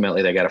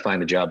 Ultimately they got to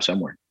find a job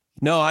somewhere.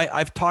 No,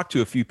 I've talked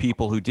to a few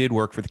people who did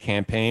work for the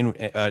campaign,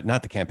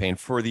 not the campaign,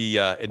 for the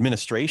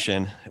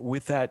administration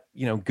with that,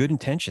 good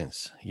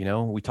intentions.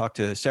 We talked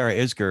to Sarah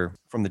Isger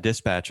from the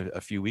Dispatch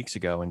a few weeks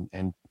ago,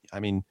 and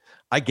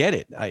I get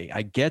it.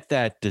 I get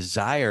that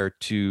desire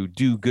to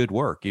do good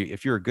work.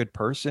 If you're a good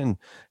person,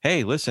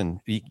 hey, listen,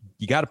 you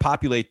got to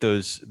populate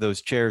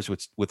those chairs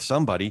with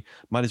somebody.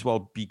 Might as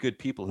well be good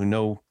people who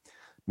know,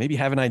 maybe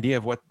have an idea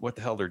of what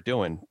the hell they're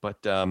doing.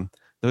 But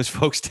those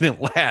folks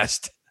didn't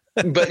last.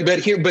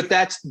 but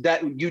that's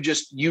you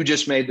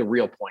just made the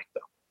real point,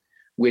 though,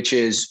 which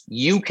is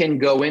you can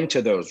go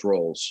into those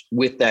roles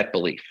with that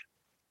belief.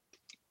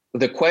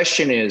 The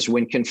question is,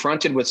 when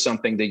confronted with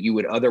something that you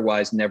would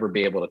otherwise never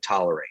be able to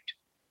tolerate,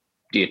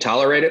 do you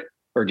tolerate it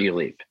or do you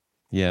leave?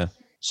 Yeah.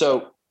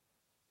 So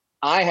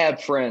I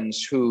have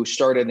friends who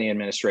started in the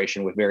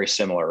administration with a very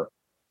similar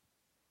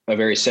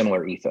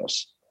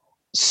ethos.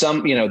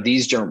 Some,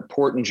 these are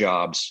important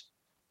jobs.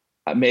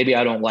 Maybe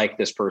I don't like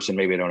this person.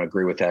 Maybe I don't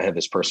agree with how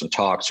this person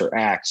talks or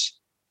acts,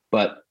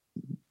 but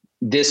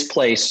this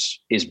place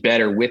is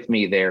better with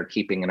me there,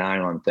 keeping an eye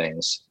on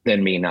things,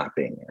 than me not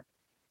being there.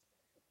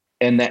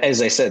 And that,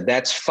 as I said,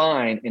 that's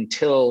fine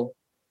until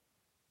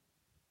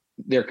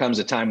there comes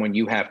a time when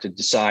you have to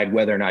decide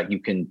whether or not you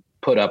can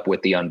put up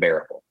with the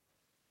unbearable,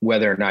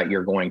 whether or not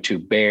you're going to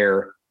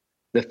bear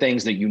the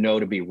things that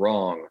to be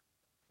wrong,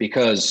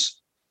 because,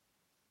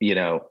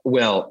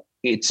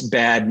 it's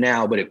bad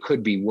now, but it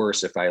could be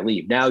worse if I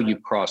leave. Now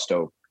you've crossed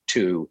over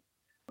to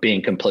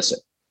being complicit,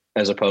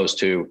 as opposed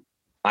to,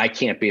 I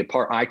can't be a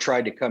part. I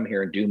tried to come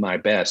here and do my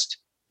best.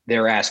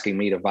 They're asking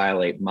me to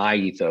violate my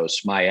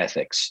ethos, my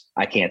ethics.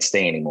 I can't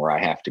stay anymore.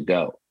 I have to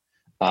go.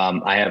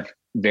 I have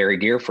very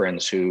dear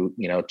friends who,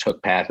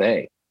 took path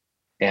A,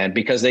 and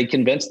because they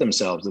convinced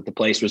themselves that the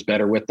place was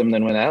better with them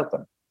than without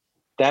them.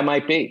 That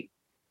might be,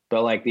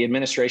 but like, the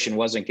administration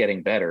wasn't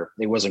getting better.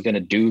 It wasn't going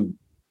to do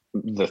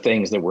the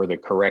things that were the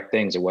correct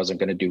things. It wasn't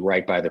going to do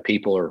right by the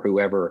people or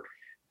whoever,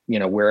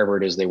 wherever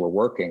it is they were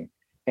working.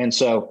 And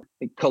so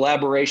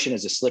collaboration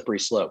is a slippery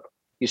slope.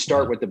 You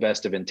start with the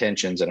best of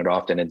intentions and it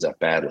often ends up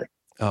badly.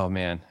 Oh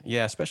man.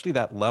 Yeah. Especially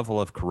that level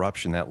of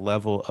corruption, that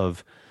level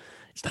of,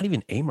 it's not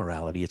even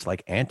amorality. It's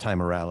like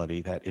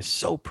anti-morality that is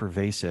so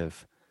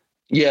pervasive.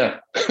 Yeah,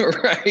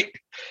 right.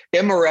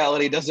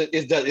 Immorality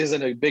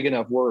isn't a big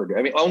enough word.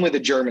 Only the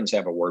Germans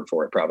have a word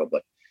for it,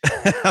 probably.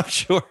 I'm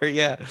sure.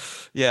 Yeah.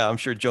 I'm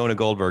sure Jonah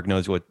Goldberg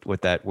knows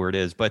what that word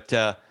is, but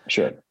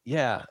sure.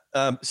 Yeah.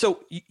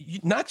 So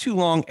not too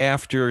long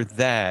after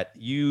that,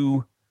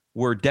 you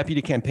were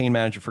deputy campaign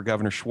manager for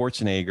Governor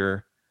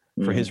Schwarzenegger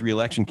for his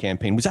reelection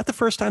campaign. Was that the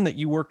first time that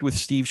you worked with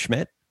Steve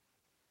Schmidt?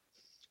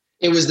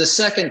 It was the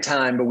second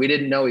time, but we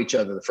didn't know each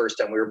other the first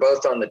time. We were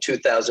both on the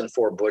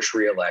 2004 Bush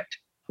reelect.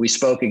 We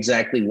spoke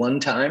exactly one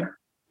time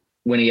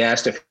when he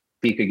asked if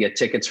he could get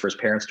tickets for his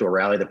parents to a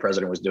rally the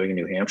president was doing in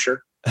New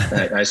Hampshire.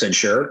 I said,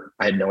 sure.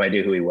 I had no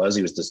idea who he was.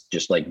 He was this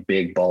just like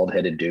big bald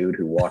headed dude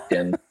who walked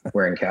in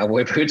wearing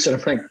cowboy boots. And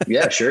I'm like,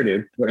 yeah, sure,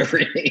 dude, whatever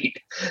you need.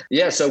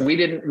 Yeah. So we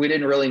didn't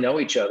really know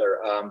each other,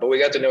 but we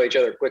got to know each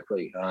other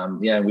quickly.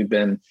 Yeah. We've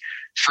been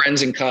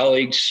friends and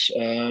colleagues.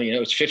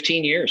 It's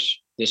 15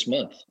 years this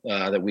month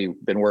that we've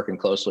been working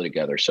closely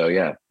together. So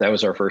yeah, that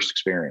was our first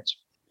experience.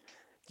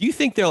 Do you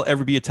think there'll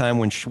ever be a time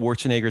when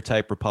Schwarzenegger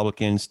type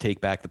Republicans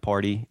take back the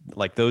party,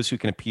 like those who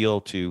can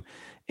appeal to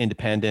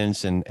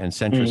independents and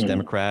centrist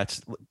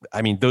Democrats?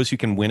 I mean, those who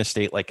can win a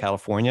state like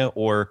California,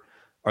 or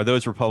are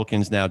those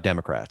Republicans now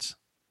Democrats?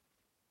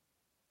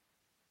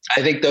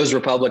 I think those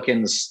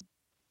Republicans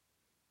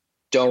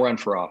don't run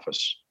for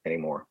office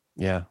anymore.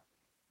 Yeah,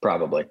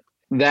 probably.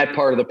 That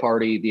part of the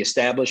party, the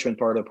establishment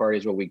part of the party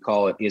is what we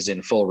call it, is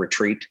in full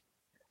retreat.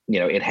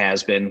 It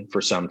has been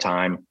for some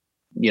time.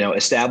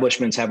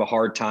 Establishments have a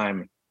hard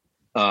time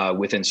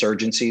with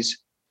insurgencies,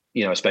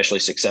 especially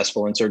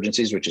successful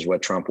insurgencies, which is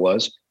what Trump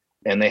was.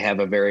 And they have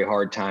a very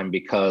hard time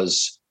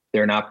because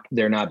they're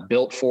not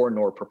built for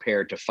nor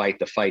prepared to fight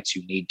the fights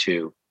you need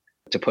to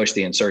push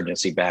the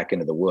insurgency back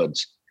into the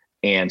woods.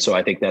 And so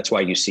I think that's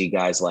why you see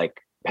guys like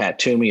Pat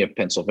Toomey of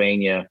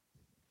Pennsylvania,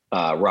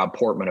 Rob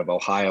Portman of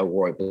Ohio,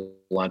 Roy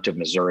Blunt of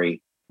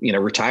Missouri,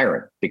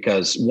 retiring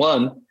because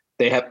one,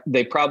 they're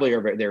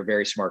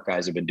very smart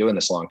guys who've been doing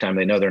this a long time.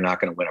 They know they're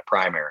not going to win a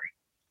primary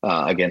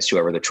against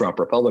whoever the Trump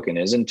Republican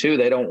is. And two,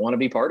 they don't want to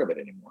be part of it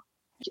anymore.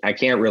 I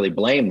can't really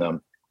blame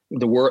them.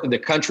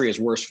 The country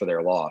is worse for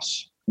their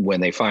loss when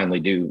they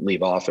finally do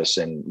leave office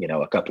in,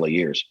 a couple of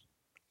years.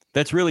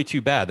 That's really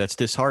too bad. That's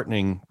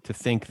disheartening to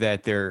think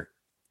that there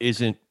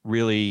isn't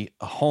really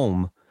a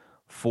home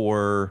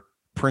for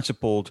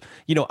principled,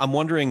 I'm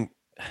wondering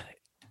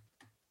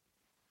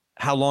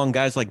how long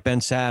guys like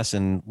Ben Sass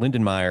and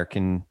Lindenmayer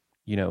can,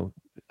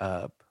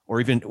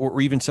 or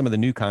even some of the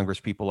new Congress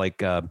people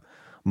like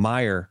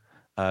Meyer,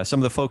 some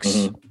of the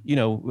folks, we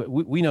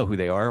know who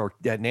they are, or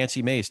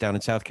Nancy Mace down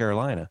in South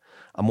Carolina.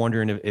 I'm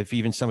wondering if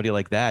even somebody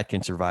like that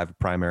can survive a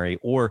primary,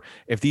 or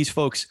if these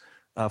folks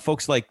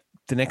like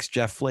the next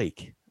Jeff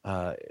Flake,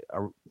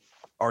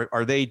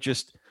 are they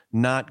just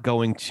not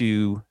going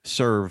to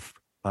serve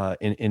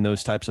in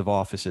those types of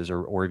offices,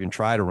 or even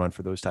try to run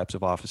for those types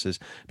of offices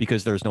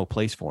because there's no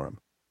place for them?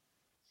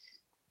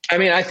 I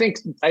mean, I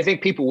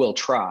think people will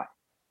try.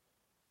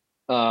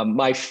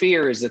 My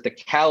fear is that the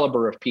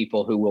caliber of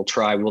people who will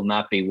try will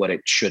not be what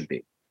it should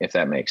be, if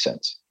that makes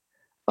sense.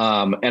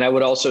 And I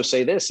would also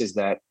say this is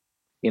that,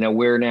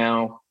 we're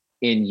now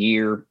in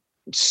year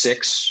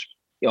 6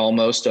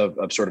 almost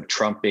of sort of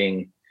Trump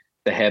being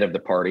the head of the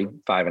party,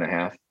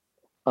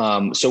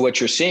 5.5. So what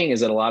you're seeing is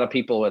that a lot of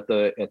people at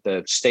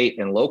the state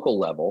and local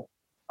level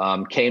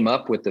came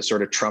up with the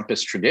sort of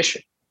Trumpist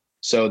tradition.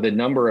 So the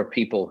number of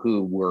people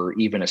who were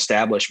even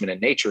establishment in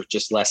nature is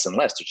just less and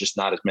less. There's just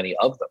not as many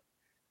of them.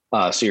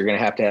 So you're going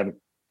to have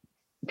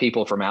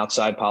people from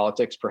outside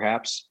politics,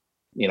 perhaps,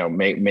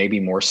 maybe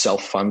more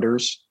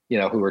self-funders,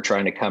 who are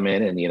trying to come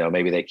in and,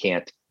 maybe they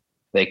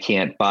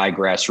can't buy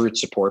grassroots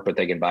support, but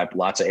they can buy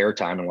lots of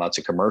airtime and lots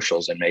of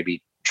commercials and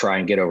maybe try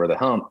and get over the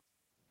hump.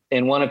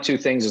 And one of two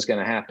things is going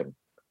to happen.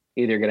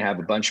 Either you're going to have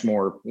a bunch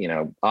more,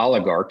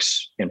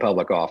 oligarchs in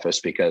public office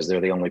because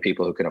they're the only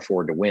people who can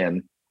afford to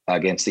win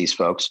against these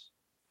folks.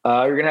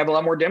 You're going to have a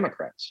lot more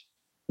Democrats,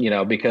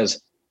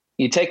 because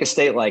you take a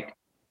state like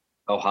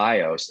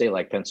Ohio, a state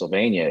like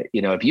Pennsylvania,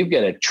 if you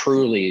get a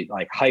truly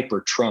like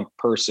hyper Trump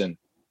person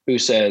who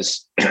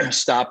says,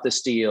 stop the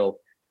steal,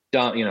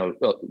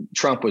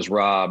 Trump was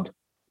robbed,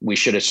 we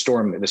should have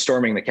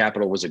storming the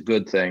Capitol was a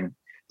good thing.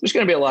 There's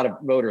going to be a lot of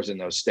voters in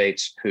those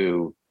states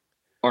who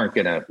aren't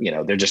going to,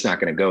 they're just not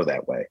going to go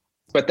that way.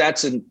 But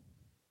that's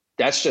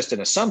just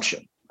an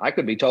assumption. I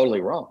could be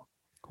totally wrong.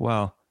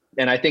 Wow.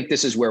 And I think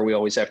this is where we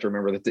always have to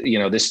remember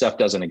that, this stuff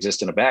doesn't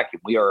exist in a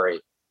vacuum.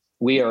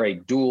 We are a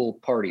dual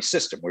party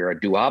system. We're a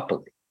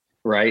duopoly,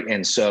 right?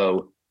 And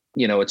so,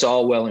 it's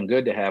all well and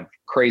good to have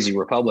crazy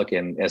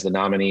Republican as the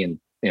nominee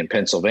in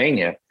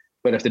Pennsylvania.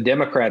 But if the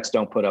Democrats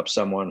don't put up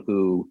someone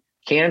who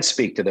can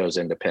speak to those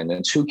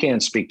independents, who can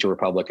speak to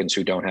Republicans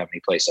who don't have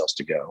any place else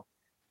to go,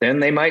 then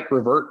they might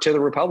revert to the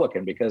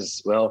Republican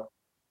because, well,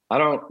 I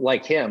don't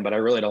like him, but I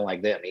really don't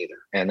like them either.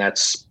 And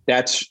that's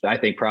I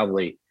think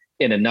probably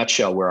in a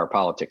nutshell where our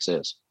politics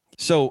is.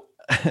 So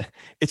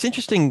it's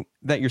interesting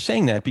that you're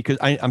saying that because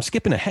I'm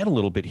skipping ahead a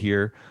little bit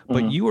here,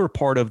 but you were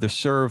part of the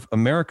Serve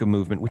America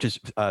movement, which is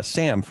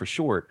SAM for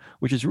short,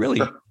 which is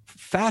really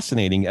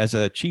fascinating as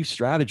a chief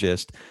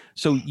strategist.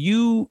 So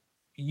you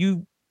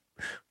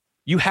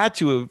had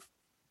to have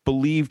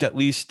believed at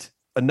least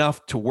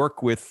enough to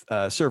work with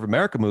Serve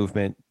America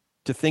movement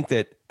to think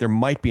that there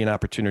might be an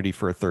opportunity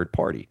for a third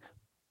party.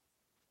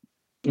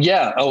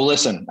 Yeah. Oh,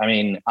 listen, I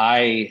mean,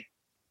 I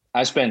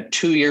spent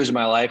 2 years of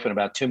my life and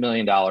about $2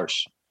 million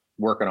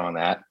working on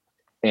that.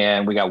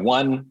 And we got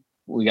one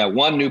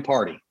new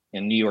party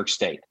in New York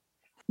State.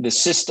 The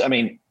system, I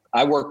mean,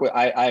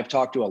 I've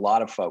talked to a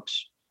lot of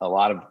folks, a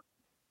lot of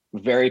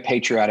very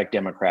patriotic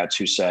Democrats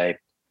who say,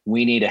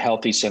 we need a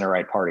healthy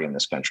center-right party in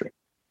this country.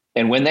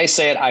 And when they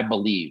say it, I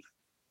believe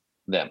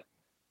them.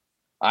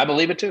 I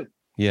believe it too.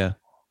 Yeah.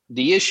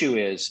 The issue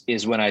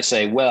is when I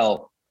say,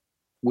 well,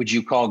 would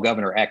you call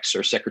Governor X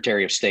or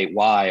Secretary of State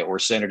Y or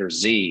Senator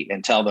Z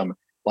and tell them,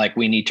 like,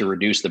 we need to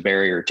reduce the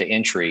barrier to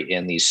entry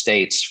in these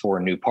states for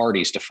new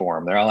parties to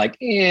form? They're all like,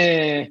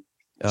 it's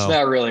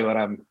not really what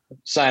I'm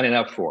signing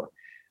up for.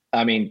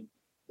 I mean,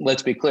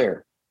 let's be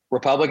clear.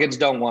 Republicans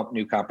don't want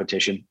new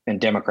competition and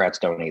Democrats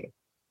don't either.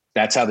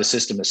 That's how the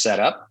system is set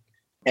up.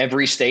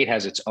 Every state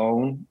has its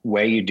own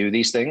way you do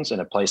these things. In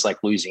a place like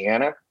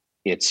Louisiana,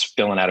 it's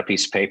filling out a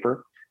piece of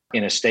paper.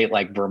 In a state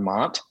like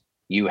Vermont,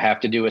 you have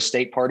to do a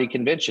state party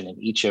convention in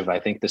each of, I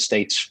think, the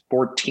state's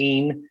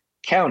 14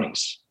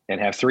 counties and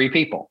have 3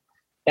 people.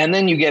 And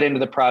then you get into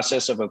the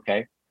process of,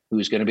 okay,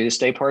 who's going to be the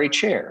state party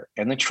chair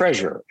and the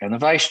treasurer and the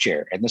vice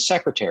chair and the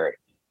secretary?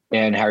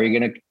 And how are you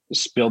going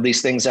to build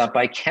these things out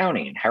by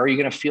county? And how are you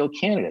going to field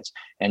candidates?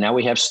 And now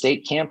we have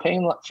state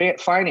campaign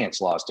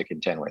finance laws to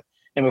contend with.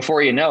 And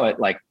before you know it,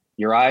 like,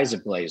 your eyes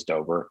have glazed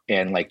over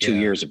and like 2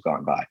 years have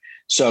gone by.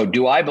 So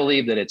do I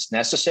believe that it's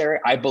necessary?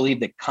 I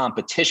believe that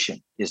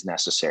competition is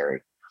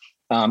necessary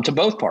to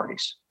both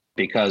parties,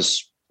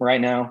 because right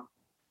now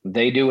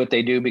they do what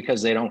they do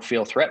because they don't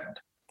feel threatened.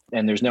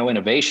 And there's no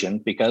innovation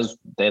because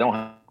they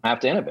don't have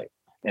to innovate.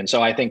 And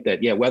so I think that,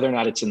 whether or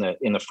not it's in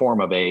the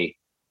form of a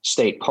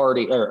state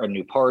party or a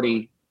new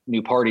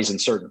parties in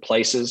certain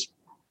places,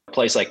 a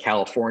place like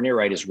California,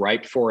 right, is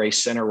ripe for a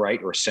center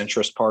right or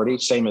centrist party.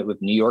 Same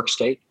with New York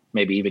State,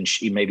 maybe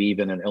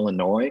even in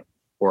Illinois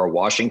or a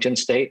Washington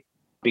state,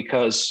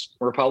 because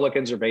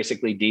Republicans are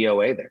basically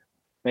DOA there.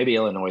 Maybe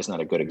Illinois is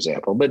not a good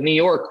example, but New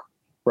York,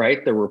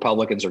 right, the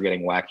Republicans are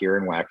getting wackier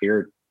and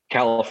wackier.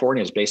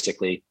 California is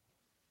basically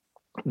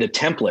the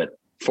template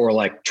for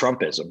like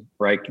Trumpism,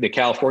 right? The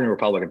California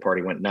Republican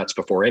Party went nuts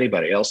before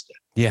anybody else did.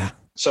 Yeah.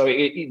 So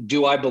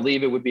do I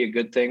believe it would be a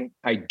good thing?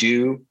 I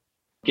do.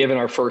 Given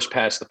our first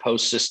past the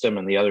post system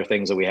and the other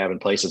things that we have in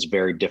place, it's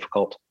very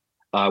difficult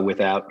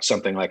without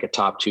something like a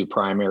top 2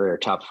 primary or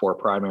top 4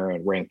 primary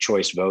and ranked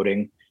choice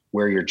voting,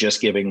 where you're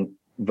just giving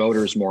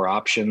voters more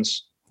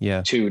options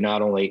to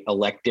not only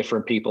elect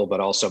different people,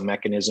 but also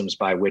mechanisms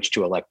by which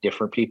to elect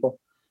different people.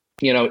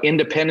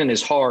 Independent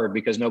is hard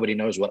because nobody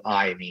knows what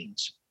I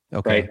means,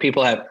 right?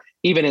 People have,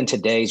 even in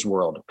today's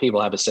world,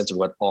 people have a sense of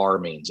what R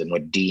means and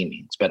what D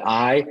means. But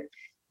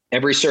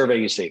every survey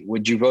you see,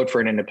 would you vote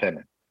for an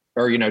independent?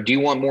 Or, do you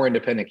want more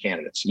independent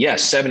candidates?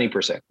 Yes,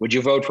 70%. Would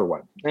you vote for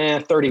one?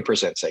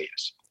 30% say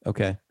yes.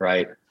 Okay.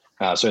 Right.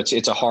 So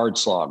it's a hard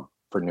slog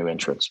for new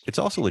entrants. It's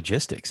also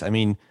logistics. I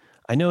mean,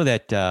 I know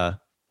that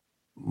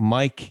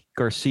Mike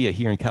Garcia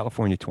here in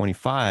California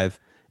 25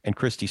 and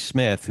Christy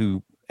Smith,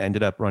 who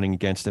ended up running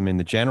against him in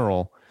the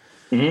general,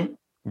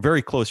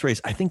 very close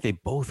race. I think they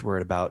both were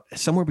at about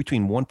somewhere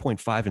between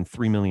 1.5 and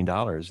 $3 million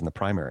in the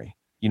primary.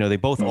 They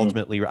both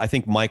ultimately, I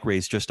think Mike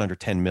raised just under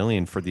 10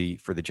 million for the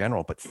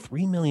general, but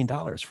 $3 million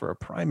for a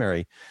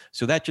primary.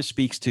 So that just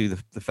speaks to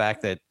the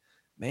fact that,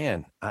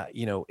 man,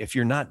 if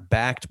you're not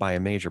backed by a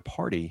major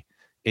party,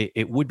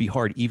 it would be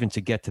hard even to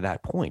get to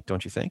that point.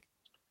 Don't you think?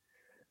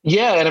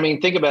 Yeah. And I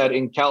mean, think about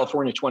in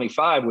California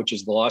 25, which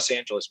is the Los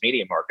Angeles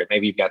media market.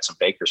 Maybe you've got some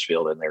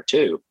Bakersfield in there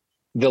too.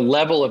 The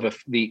level of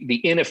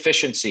the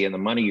inefficiency in the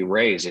money you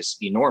raise is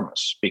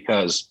enormous,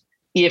 because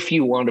if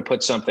you want to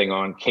put something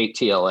on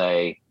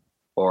KTLA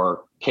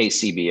or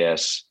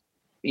KCBS,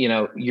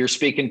 you're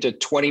speaking to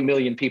 20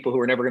 million people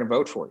who are never going to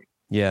vote for you.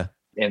 Yeah.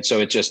 And so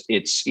it's,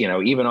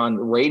 even on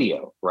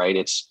radio, right?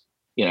 It's,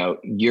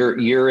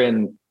 you're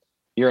in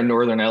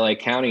Northern LA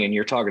County and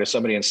you're talking to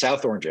somebody in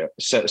South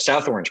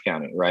Orange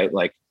County, right?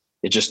 Like,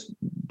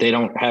 they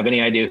don't have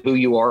any idea who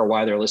you are or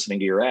why they're listening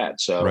to your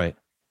ad. So right.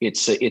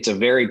 It's a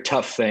very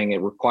tough thing.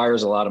 It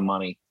requires a lot of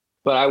money,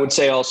 but I would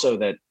say also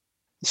that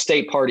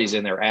state parties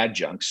and their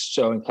adjuncts,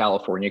 so in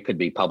California, could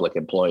be public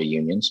employee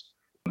unions.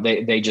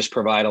 They just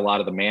provide a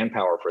lot of the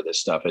manpower for this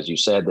stuff, as you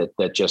said,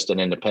 that just an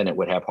independent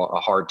would have a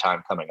hard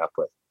time coming up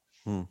with.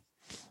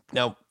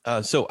 Now,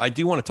 so I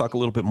do want to talk a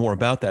little bit more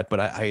about that, but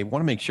I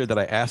want to make sure that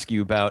I ask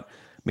you about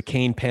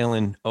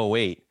McCain-Palin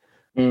 08.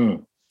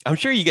 I'm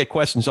sure you get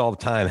questions all the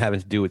time having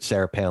to do with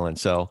Sarah Palin.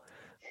 So,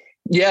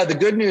 yeah, the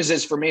good news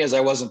is for me is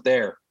I wasn't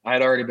there. I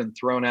had already been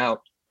thrown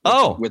out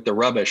with the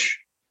rubbish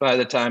by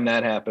the time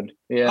that happened.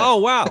 Yeah. Oh,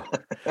 wow.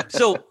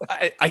 So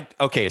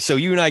okay. So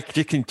you and I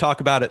can talk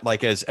about it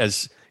like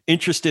as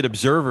interested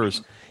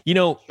observers.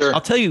 Sure. I'll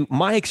tell you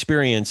my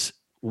experience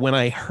when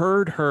I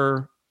heard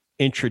her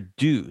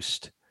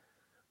introduced.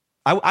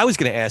 I was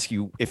going to ask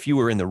you if you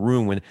were in the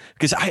room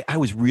because I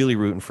was really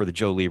rooting for the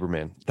Joe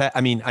Lieberman.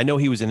 I know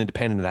he was an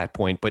independent at that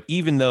point, but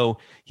even though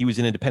he was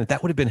an independent,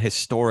 that would have been a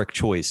historic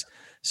choice.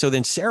 So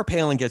then Sarah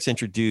Palin gets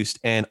introduced,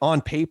 and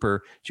on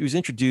paper, she was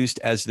introduced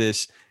as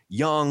this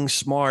young,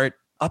 smart,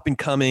 up and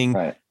coming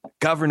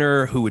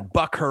governor who would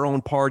buck her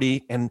own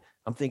party. And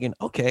I'm thinking,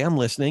 okay, I'm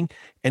listening.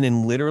 And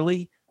then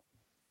literally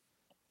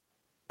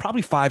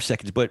probably 5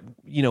 seconds, but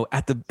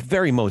at the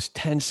very most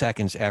 10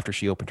 seconds after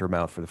she opened her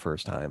mouth for the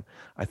first time,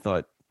 I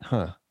thought,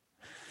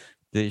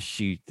 this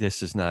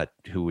is not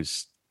who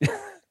was,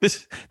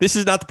 this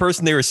is not the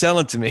person they were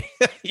selling to me,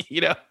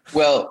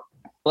 Well,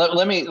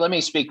 Let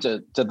me speak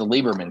to the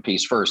Lieberman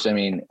piece first. I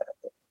mean,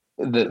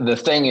 the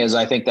thing is,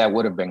 I think that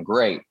would have been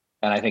great.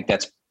 And I think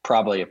that's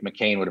probably, if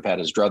McCain would have had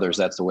his druthers,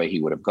 that's the way he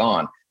would have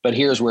gone. But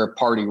here's where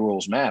party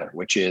rules matter,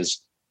 which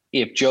is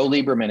if Joe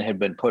Lieberman had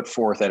been put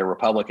forth at a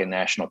Republican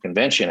National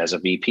Convention as a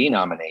VP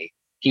nominee,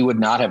 he would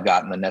not have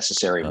gotten the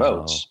necessary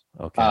votes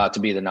to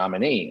be the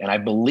nominee. And I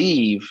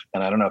believe,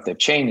 and I don't know if they've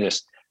changed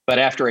this, but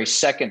after a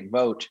second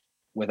vote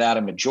without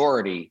a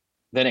majority,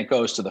 then it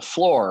goes to the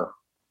floor.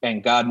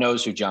 And God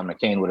knows who John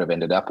McCain would have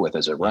ended up with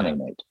as a running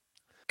mate.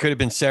 Could have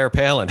been Sarah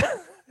Palin.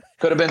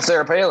 Could have been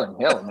Sarah Palin.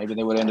 Hell, maybe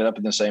they would have ended up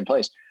in the same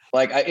place.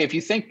 Like, if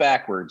you think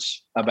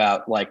backwards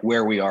about like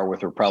where we are with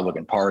the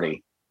Republican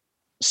Party,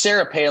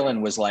 Sarah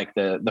Palin was like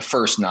the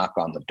first knock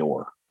on the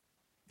door.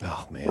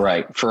 Oh man.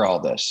 Right. For all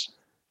this.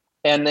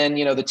 And then,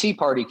 the Tea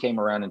Party came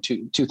around in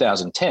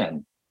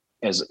 2010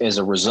 as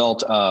a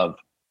result of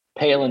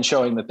Palin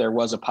showing that there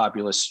was a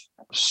populist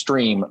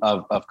stream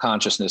of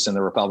consciousness in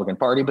the Republican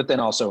Party, but then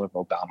also with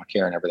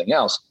Obamacare and everything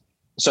else.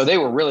 So they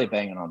were really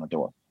banging on the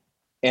door.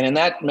 And in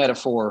that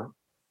metaphor,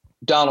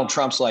 Donald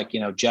Trump's like,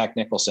 Jack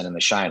Nicholson in The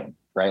Shining,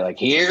 right? Like,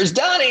 here's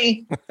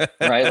Donnie,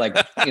 right? Like,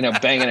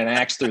 banging an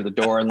axe through the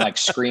door and like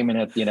screaming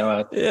at,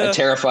 a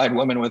terrified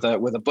woman with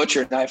a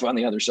butcher knife on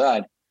the other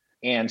side.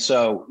 And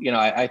so,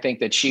 I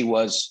think that she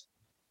was,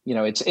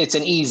 it's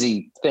an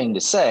easy thing to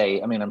say.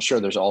 I mean, I'm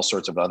sure there's all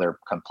sorts of other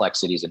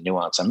complexities and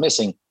nuance I'm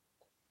missing,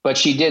 but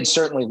she did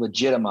certainly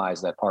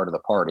legitimize that part of the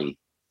party,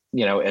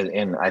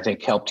 and I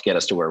think helped get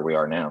us to where we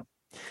are now.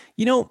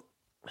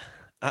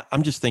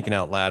 I'm just thinking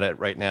out loud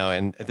right now,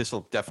 and this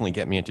will definitely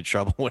get me into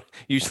trouble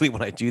usually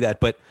when I do that.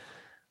 But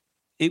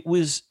it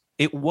was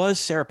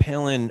Sarah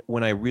Palin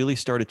when I really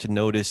started to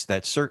notice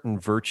that certain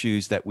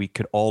virtues that we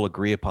could all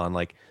agree upon,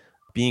 like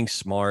being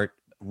smart,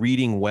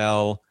 reading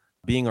well,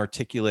 being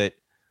articulate,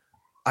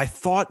 I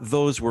thought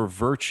those were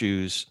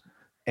virtues.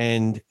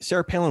 And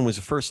Sarah Palin was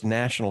the first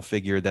national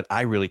figure that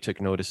I really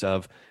took notice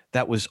of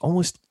that was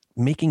almost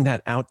making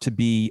that out to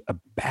be a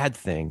bad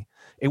thing.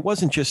 It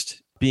wasn't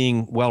just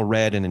being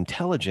well-read and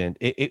intelligent.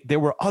 There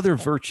were other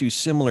virtues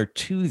similar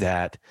to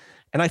that.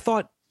 And I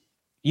thought,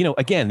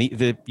 again,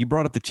 you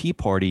brought up the Tea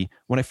Party.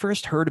 When I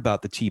first heard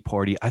about the Tea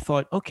Party, I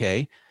thought,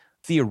 okay,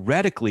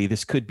 theoretically,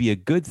 this could be a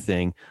good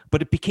thing,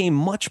 but it became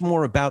much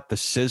more about the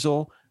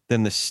sizzle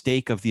than the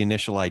stake of the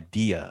initial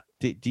idea.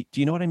 Do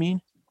you know what I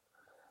mean?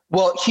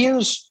 Well,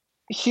 here's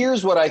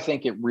what I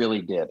think it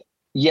really did.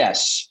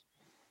 Yes,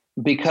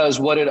 because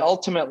what it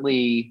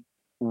ultimately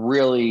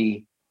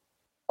really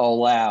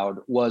allowed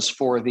was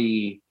for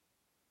the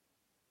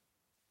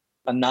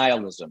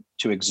nihilism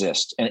to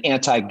exist, an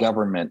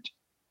anti-government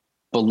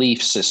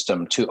belief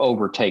system to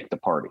overtake the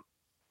party.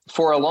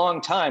 For a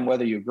long time,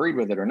 whether you agreed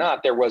with it or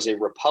not, there was a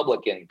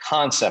Republican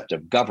concept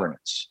of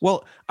governance.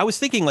 Well, I was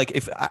thinking, like,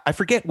 if I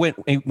forget when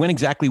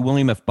exactly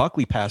William F.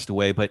 Buckley passed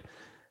away, but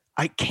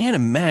I can't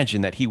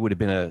imagine that he would have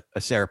been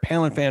a Sarah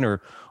Palin fan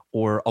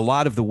or a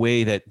lot of the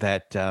way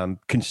that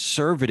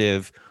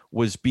conservative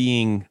was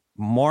being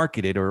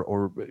marketed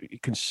or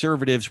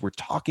conservatives were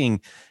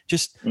talking.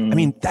 Just, I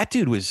mean, that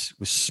dude was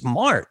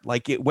smart.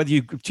 Like,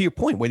 to your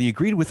point, whether you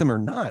agreed with him or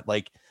not,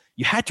 like,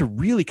 you had to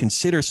really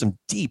consider some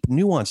deep,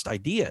 nuanced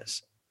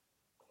ideas.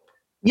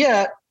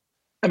 Yeah.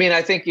 I mean,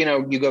 I think,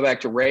 you go back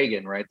to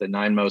Reagan, right? The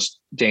 9 most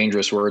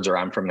dangerous words are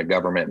I'm from the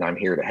government and I'm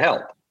here to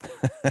help.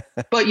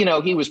 But,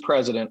 he was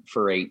president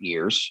for 8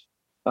 years.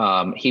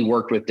 He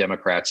worked with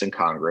Democrats in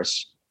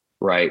Congress,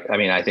 right? I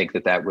mean, I think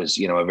that was,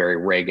 a very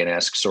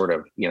Reagan-esque sort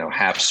of,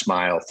 half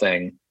smile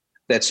thing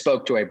that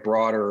spoke to a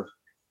broader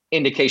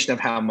indication of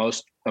how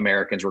most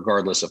Americans,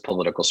 regardless of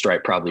political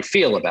stripe, probably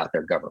feel about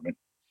their government.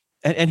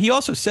 And he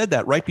also said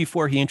that right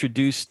before he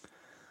introduced,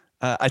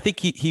 I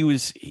think he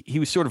was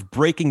sort of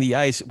breaking the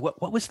ice.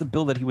 What was the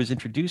bill that he was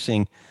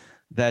introducing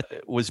that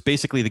was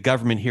basically the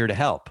government here to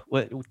help?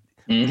 What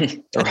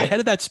at the head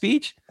of that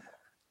speech?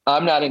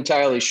 I'm not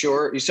entirely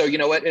sure. So you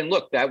know what? And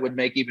look, that would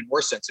make even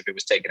more sense if it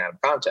was taken out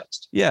of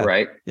context. Yeah.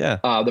 Right. Yeah.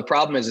 The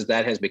problem is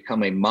that has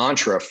become a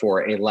mantra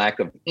for a lack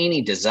of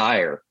any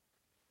desire,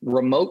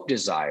 remote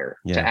desire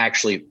to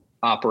actually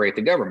operate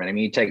the government. I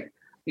mean, you take,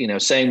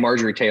 saying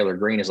Marjorie Taylor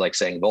Greene is like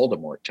saying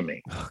Voldemort to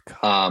me.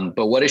 Oh,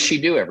 but what does she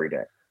do every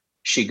day?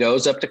 She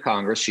goes up to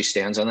Congress. She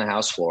stands on the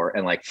House floor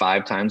and like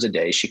 5 times a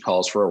day, she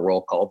calls for a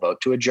roll call vote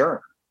to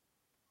adjourn.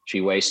 She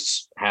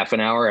wastes half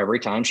an hour every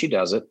time she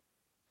does it.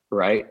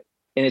 Right.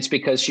 And it's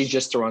because she's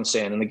just throwing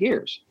sand in the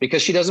gears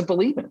because she doesn't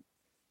believe in it,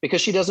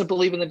 because she doesn't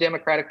believe in the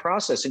democratic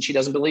process and she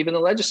doesn't believe in the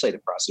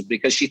legislative process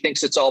because she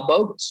thinks it's all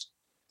bogus.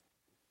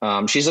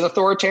 She's an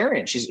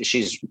authoritarian.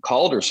 She's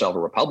called herself a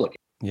Republican.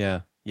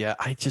 Yeah. Yeah.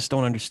 I just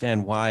don't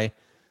understand why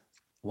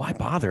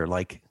bother?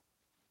 Like,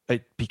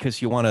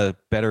 because you want a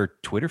better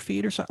Twitter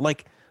feed or something?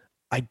 Like,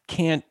 I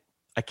can't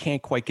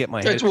quite get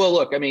my head. Well,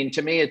 look, I mean,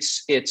 to me,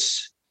 it's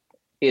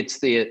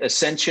the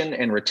ascension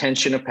and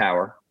retention of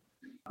power,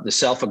 the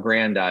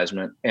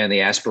self-aggrandizement, and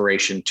the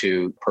aspiration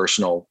to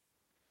personal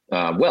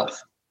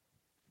wealth.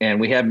 And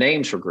we have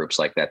names for groups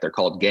like that. They're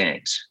called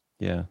gangs.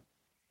 Yeah.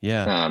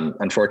 Yeah.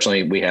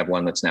 Unfortunately, we have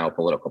one that's now a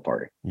political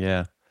party.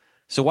 Yeah.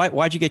 So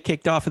why'd you get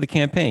kicked off of the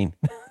campaign?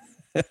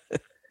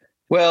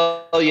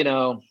 Well,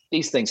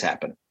 these things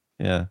happen.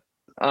 Yeah.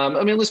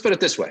 Let's put it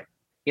this way.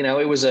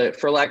 It was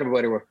for lack of a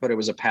better word, it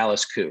was a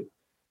palace coup.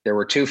 There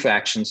were two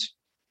factions.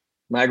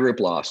 My group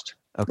lost.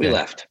 Okay. We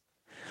left.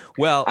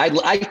 Well,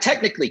 I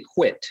technically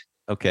quit.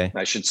 Okay.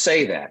 I should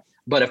say that.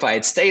 But if I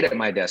had stayed at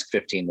my desk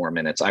 15 more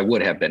minutes, I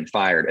would have been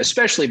fired,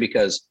 especially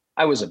because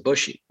I was a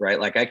Bushy, right?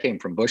 Like I came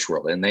from Bush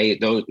world, and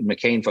those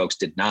McCain folks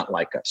did not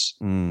like us.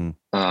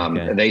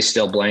 Okay. They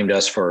still blamed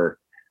us for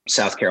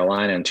South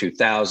Carolina in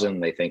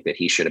 2000. They think that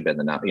he should have been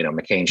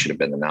McCain should have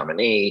been the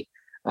nominee.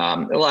 A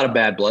lot of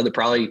bad blood that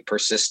probably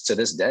persists to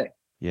this day.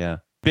 Yeah.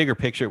 Bigger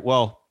picture.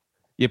 Well,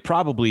 you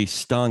probably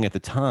stung at the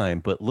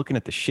time, but looking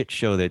at the shit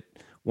show that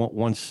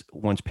once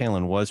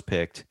Palin was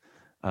picked,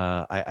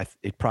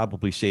 it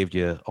probably saved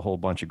you a whole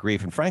bunch of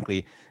grief. And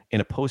frankly, in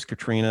a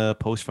post-Katrina,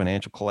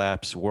 post-financial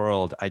collapse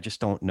world, I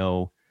just don't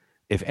know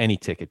if any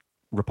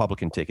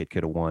Republican ticket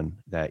could have won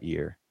that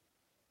year.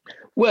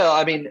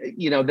 Well,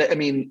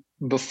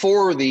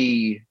 before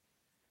the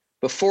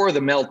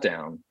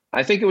meltdown,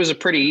 I think it was a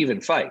pretty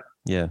even fight.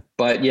 Yeah.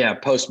 But yeah,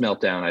 post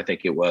meltdown, I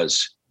think it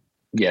was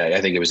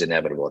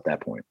inevitable at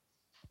that point.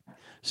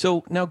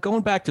 So now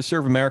going back to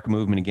Serve America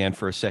movement again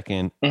for a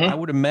second, I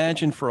would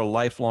imagine for a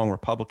lifelong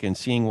Republican,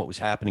 seeing what was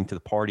happening to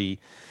the party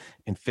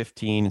in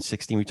 15 and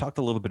 16, we talked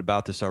a little bit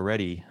about this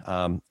already,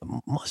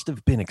 must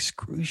have been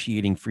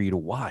excruciating for you to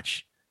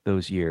watch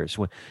those years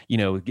when,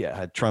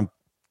 Trump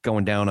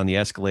going down on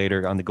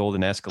the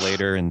golden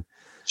escalator. And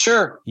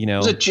sure, it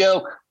was a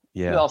joke.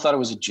 Yeah. We all thought it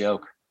was a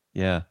joke.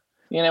 Yeah.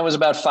 It was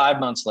about 5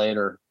 months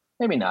later,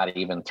 maybe not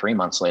even 3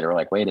 months later. We're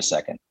like, wait a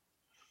second.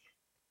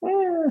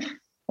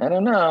 I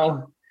don't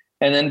know.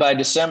 And then by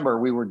December,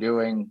 we were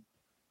doing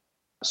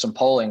some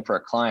polling for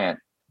a client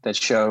that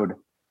showed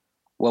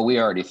what we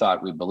already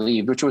thought we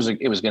believed, which was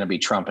it was going to be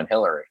Trump and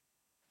Hillary.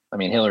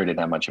 Hillary didn't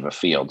have much of a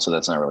field, so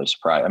that's not really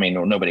surprising.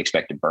 Nobody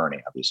expected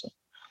Bernie, obviously.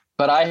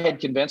 But I had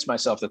convinced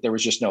myself that there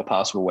was just no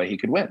possible way he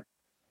could win.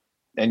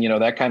 And,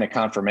 that kind of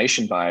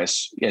confirmation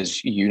bias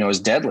is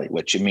deadly,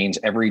 which it means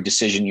every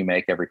decision you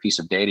make, every piece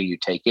of data you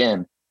take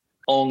in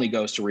only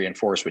goes to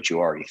reinforce what you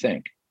already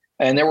think.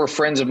 And there were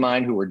friends of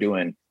mine who were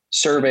doing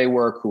survey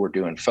work, who were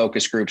doing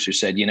focus groups, who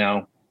said,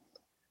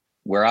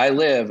 where I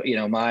live,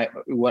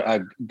 a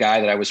guy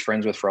that I was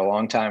friends with for a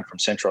long time from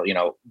central,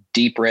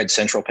 deep red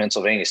central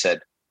Pennsylvania said,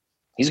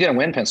 he's going to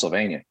win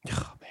Pennsylvania.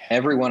 Oh,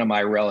 every one of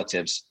my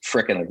relatives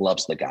frickin'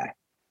 loves the guy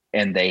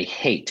and they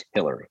hate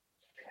Hillary.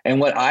 And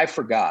what I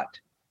forgot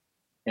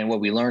and what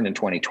we learned in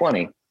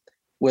 2020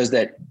 was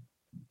that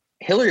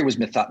Hillary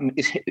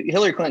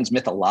Clinton's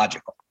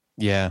mythological.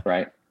 Yeah.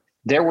 Right.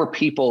 There were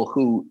people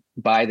who,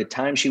 by the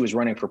time she was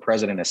running for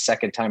president a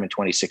second time in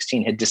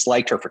 2016, had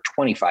disliked her for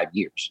 25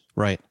 years.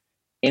 Right.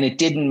 And it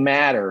didn't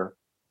matter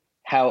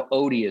how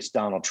odious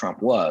Donald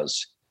Trump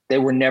was. They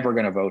were never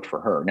going to vote for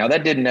her. Now,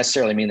 that didn't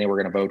necessarily mean they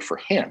were going to vote for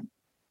him,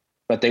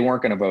 but they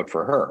weren't going to vote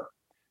for her.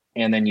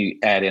 And then you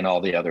add in all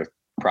the other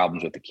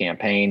problems with the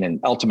campaign. And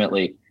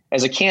ultimately,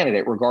 as a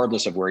candidate,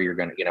 regardless of where you're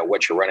going to,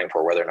 what you're running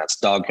for, whether or not it's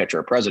dog catcher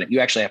or president,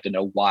 you actually have to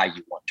know why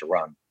you want to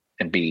run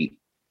and be,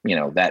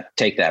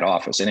 take that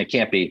office. And it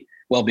can't be,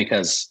 well,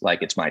 because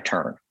it's my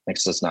turn.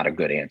 That's not a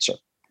good answer.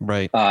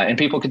 Right. And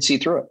people can see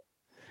through it.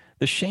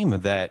 The shame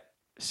of that,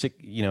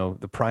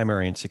 the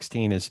primary in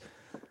 16 is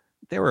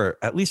there were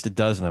at least a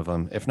dozen of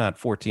them, if not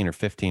 14 or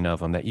 15 of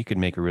them, that you could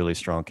make a really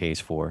strong case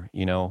for,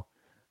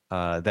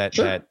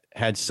 that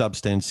had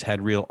substance,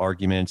 had real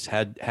arguments,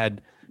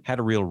 had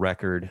a real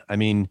record.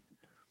 The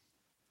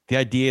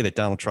idea that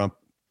Donald Trump,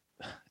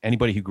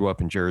 anybody who grew up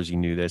in Jersey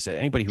knew this,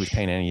 anybody who was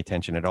paying any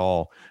attention at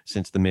all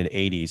since the mid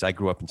 80s, I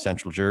grew up in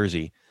Central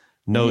Jersey,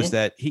 knows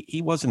that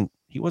he wasn't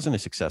a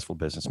successful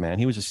businessman.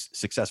 He was a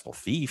successful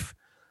thief.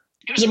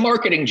 He was a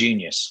marketing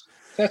genius.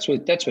 That's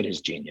what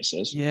his genius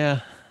is.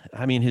 Yeah.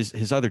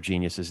 His other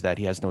genius is that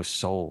he has no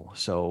soul.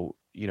 So,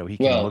 he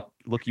can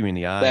look you in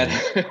the eye.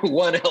 That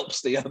one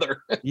helps the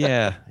other.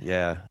 Yeah.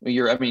 Yeah.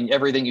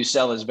 Everything you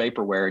sell is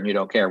vaporware and you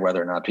don't care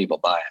whether or not people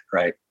buy it.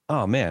 Right.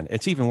 Oh man,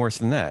 it's even worse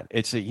than that.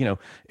 It's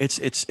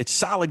it's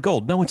solid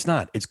gold. No, it's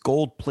not. It's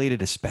gold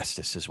plated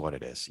asbestos is what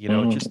it is.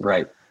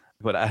 Right.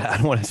 But I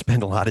don't want to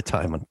spend a lot of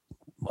time on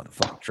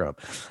motherfucking Trump.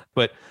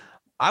 But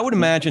I would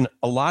imagine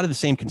a lot of the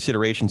same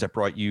considerations that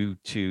brought you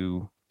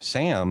to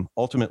Sam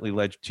ultimately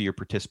led to your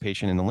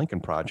participation in the Lincoln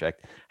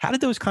Project. How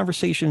did those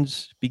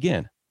conversations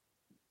begin?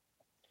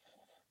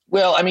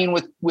 Well,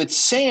 with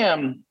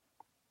Sam,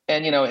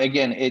 and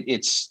again,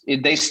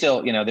 they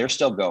still, they're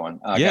still going.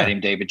 A guy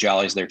named David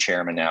Jolly's their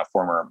chairman now,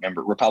 former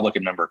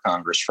Republican member of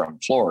Congress from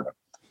Florida.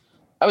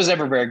 I was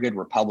never a very good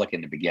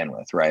Republican to begin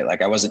with, right?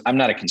 I'm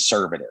not a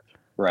conservative,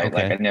 right?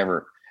 Okay. I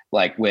never,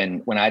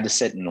 when I had to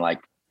sit in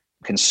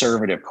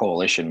conservative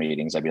coalition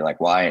meetings, I'd be like,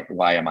 why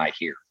am I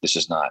here?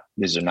 These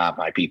are not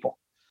my people.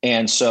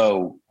 And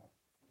so,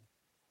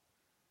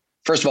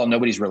 first of all,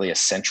 nobody's really a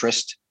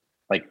centrist.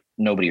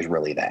 Nobody's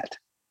really that.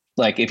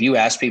 If you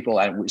ask people,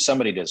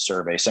 somebody did a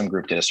survey, some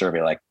group did a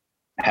survey,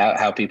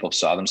 how people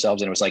saw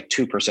themselves. And it was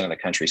 2% of the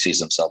country sees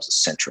themselves as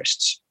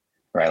centrists.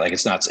 right? Like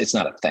it's not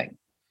a thing.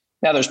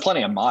 Now there's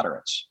plenty of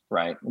moderates,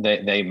 right?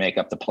 They make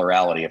up the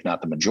plurality, if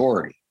not the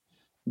majority.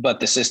 But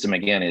the system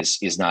again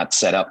is not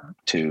set up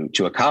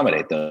to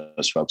accommodate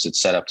those folks.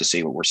 It's set up to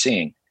see what we're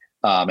seeing.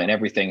 And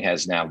everything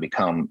has now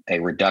become a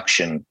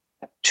reduction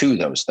to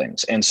those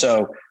things. And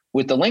so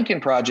with the Lincoln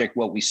Project,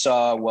 what we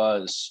saw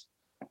was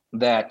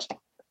that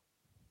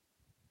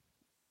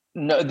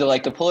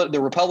the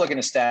Republican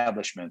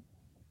establishment,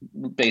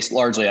 based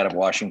largely out of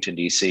Washington,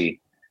 D.C.,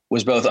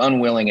 was both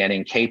unwilling and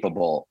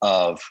incapable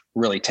of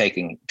really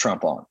taking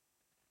Trump on.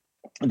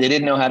 They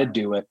didn't know how to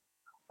do it.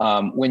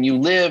 When you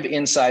live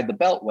inside the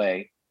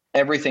Beltway,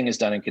 everything is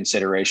done in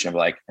consideration of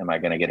like, am I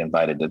going to get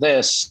invited to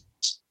this?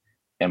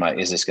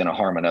 Is this going to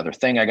harm another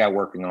thing I got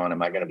working on?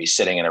 Am I going to be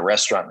sitting in a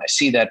restaurant and I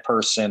see that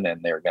person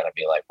and they're going to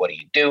be like, what are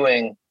you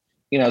doing?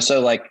 So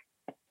like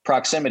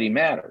proximity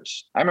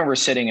matters. I remember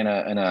sitting in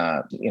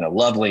a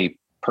lovely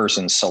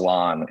person's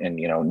salon in,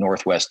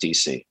 Northwest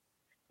DC.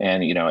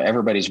 And,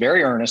 everybody's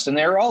very earnest and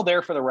they're all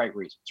there for the right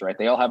reasons, right?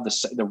 They all have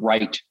the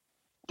right,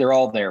 they're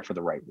all there for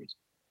the right reason.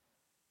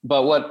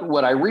 But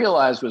what I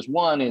realized was,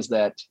 one, is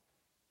that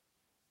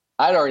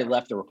I'd already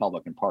left the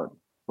Republican Party,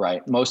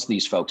 right? Most of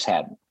these folks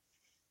hadn't.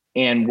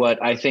 And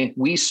what I think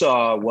we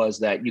saw was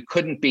that you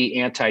couldn't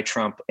be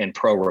anti-Trump and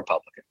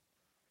pro-Republican.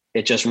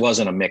 It just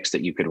wasn't a mix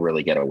that you could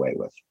really get away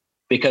with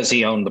because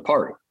he owned the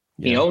party.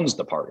 Yeah. He owns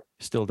the party.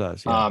 Still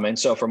does. Yeah. And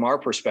so from our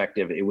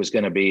perspective, it was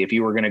going to be, if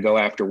you were going to go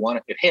after one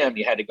of him,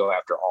 you had to go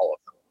after all of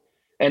them.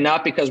 And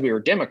not because we were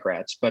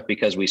Democrats, but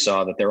because we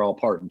saw that they're all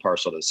part and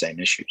parcel of the same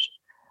issues.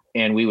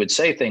 And we would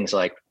say things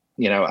like,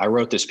 I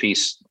wrote this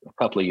piece a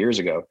couple of years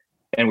ago,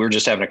 and we were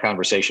just having a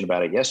conversation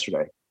about it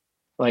yesterday.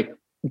 Like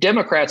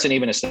Democrats and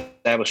even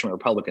establishment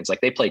Republicans,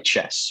 like they play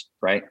chess,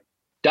 right?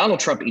 Donald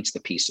Trump eats the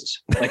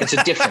pieces. Like it's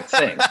a different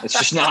thing. It's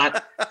just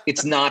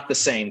it's not the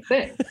same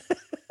thing.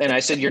 And I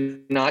said, you're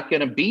not going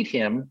to beat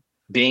him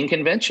being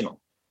conventional.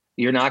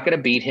 You're not going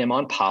to beat him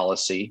on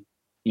policy.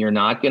 You're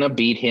not going to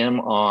beat him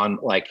on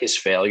like his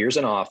failures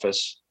in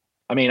office.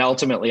 I mean,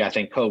 ultimately, I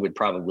think COVID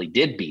probably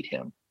did beat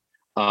him.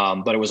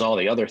 But it was all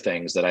the other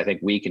things that I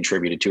think we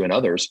contributed to and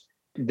others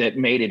that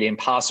made it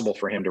impossible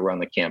for him to run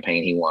the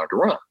campaign he wanted to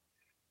run.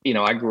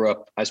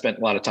 I spent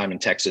a lot of time in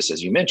Texas,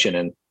 as you mentioned,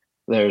 and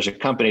there's a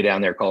company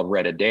down there called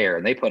Red Adair,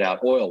 and they put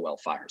out oil well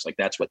fires. Like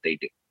that's what they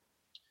do.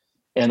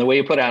 And the way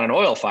you put out an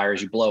oil fire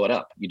is you blow it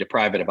up, you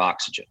deprive it of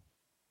oxygen.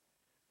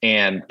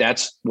 And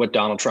that's what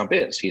Donald Trump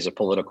is. He's a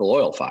political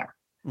oil fire.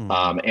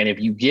 Mm-hmm. And if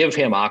you give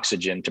him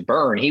oxygen to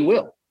burn, he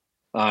will.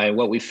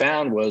 What we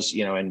found was,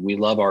 and we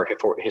love our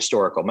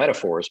historical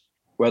metaphors,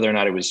 whether or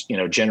not it was,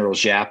 General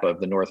Giap of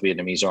the North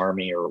Vietnamese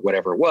army or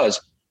whatever it was,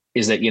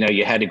 is that,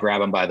 you had to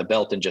grab him by the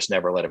belt and just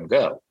never let him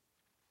go.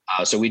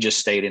 So we just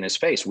stayed in his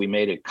face. We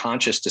made a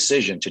conscious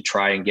decision to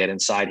try and get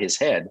inside his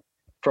head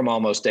from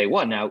almost day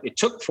one. Now, it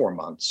took 4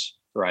 months,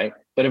 right?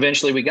 But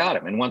eventually we got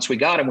him. And once we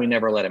got him, we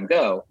never let him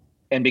go.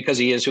 And because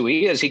he is who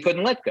he is, he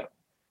couldn't let go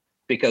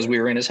because we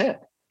were in his head.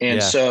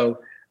 And so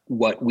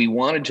what we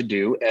wanted to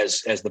do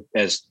as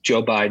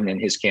Joe Biden and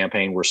his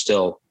campaign were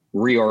still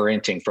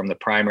reorienting from the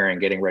primary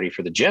and getting ready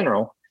for the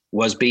general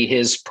was be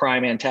his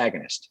prime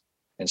antagonist.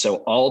 And so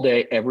all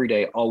day, every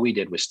day, all we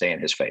did was stay in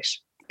his face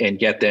and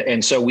get that.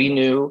 And so we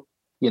knew,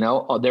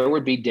 there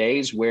would be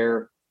days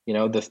where,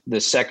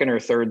 the second or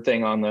third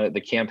thing on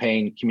the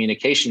campaign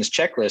communications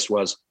checklist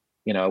was,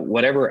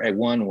 whatever a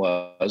one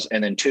was.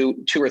 And then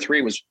two or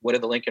three was, what are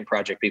the Lincoln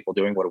Project people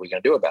doing? What are we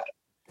going to do about it?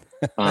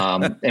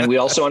 And we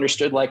also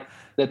understood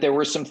that there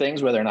were some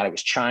things, whether or not it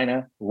was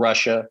China,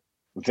 Russia,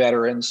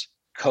 veterans,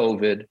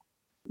 COVID,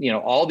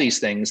 all these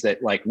things that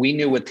we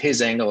knew what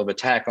his angle of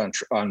attack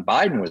on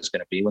Biden was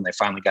going to be when they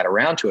finally got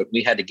around to it.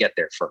 We had to get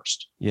there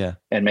first,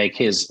 and make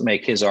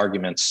his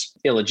arguments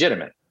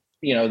illegitimate.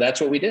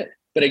 That's what we did.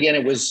 But again,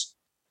 it was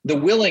the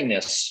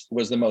willingness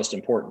was the most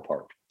important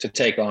part to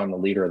take on the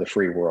leader of the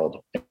free world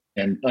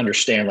and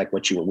understand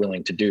what you were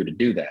willing to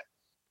do that.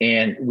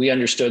 And we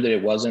understood that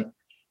it wasn't.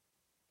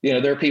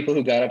 There are people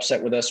who got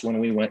upset with us when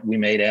we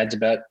made ads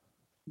about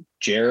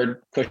Jared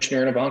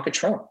Kushner and Ivanka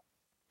Trump.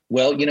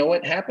 Well, you know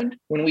what happened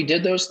when we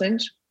did those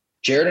things?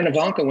 Jared and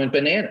Ivanka went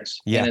bananas.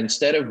 Yeah. And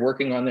instead of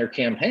working on their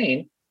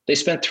campaign, they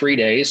spent 3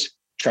 days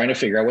trying to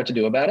figure out what to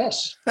do about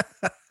us.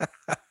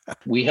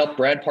 We helped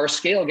Brad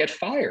Parscale get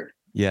fired.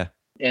 Yeah.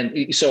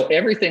 And so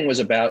everything was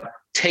about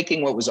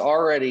taking what was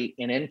already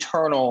an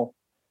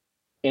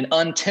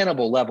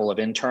untenable level of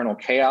internal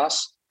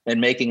chaos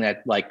and making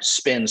that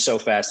spin so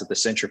fast that the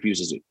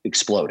centrifuges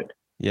exploded.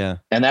 Yeah.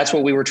 And that's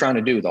what we were trying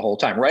to do the whole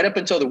time, right up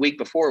until the week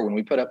before when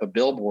we put up a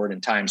billboard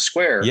in Times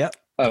Square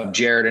of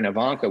Jared and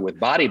Ivanka with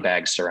body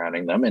bags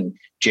surrounding them. And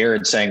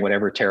Jared saying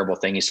whatever terrible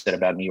thing he said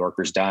about New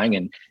Yorkers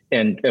dying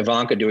and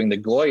Ivanka doing the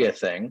Goya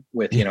thing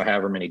with,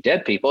 however many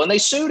dead people. And they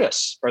sued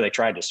us, or they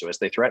tried to sue us.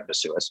 They threatened to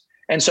sue us.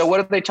 And so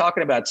what are they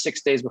talking about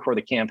 6 days before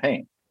the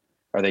campaign?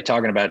 Are they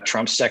talking about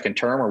Trump's second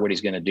term or what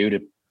he's going to do to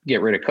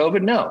get rid of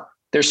COVID? No,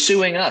 they're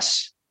suing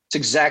us. It's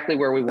exactly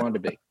where we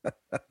wanted to be.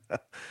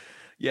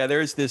 Yeah,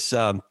 there's this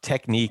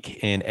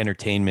technique in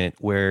entertainment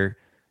where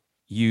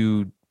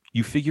you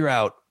figure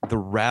out the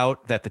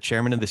route that the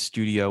chairman of the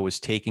studio was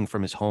taking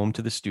from his home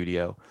to the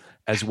studio,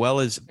 as well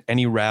as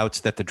any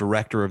routes that the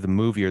director of the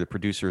movie or the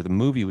producer of the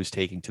movie was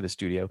taking to the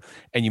studio.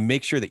 And you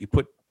make sure that you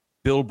put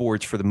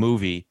billboards for the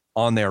movie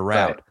on their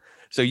route. Right.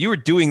 So you were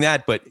doing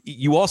that, but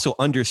you also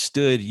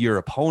understood your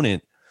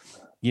opponent,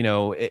 you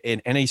know,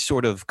 in any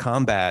sort of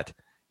combat.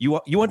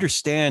 You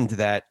understand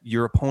that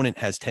your opponent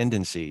has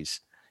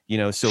tendencies, you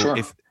know, so sure.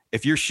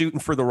 If you're shooting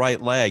for the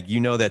right leg, you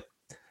know that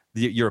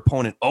your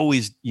opponent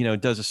always, you know,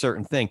 does a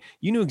certain thing.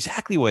 You knew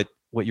exactly what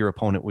your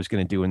opponent was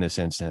going to do in this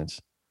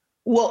instance.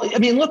 Well, I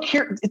mean, look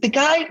here, the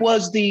guy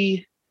was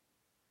the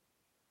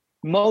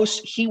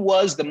most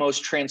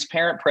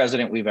transparent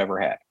president we've ever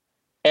had.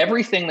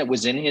 Everything that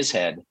was in his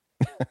head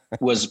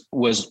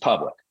was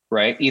public,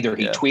 right? Either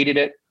he tweeted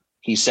it,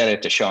 he said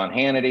it to Sean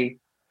Hannity,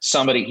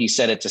 he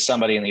said it to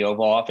somebody in the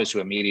Oval Office who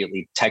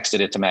immediately texted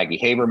it to Maggie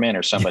Haberman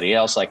or somebody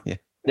else. Like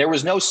there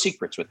was no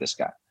secrets with this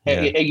guy.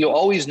 You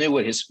always knew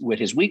what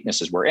his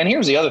weaknesses were. And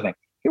here's the other thing.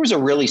 Here was a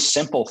really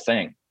simple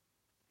thing.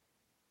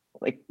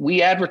 Like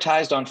we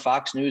advertised on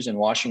Fox News in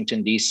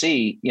Washington,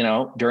 D.C., you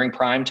know, during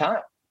prime time.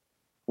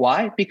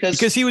 Why? Because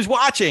he was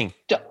watching.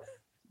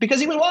 Because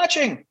he was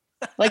watching.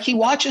 Like he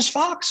watches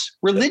Fox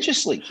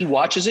religiously. He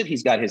watches it.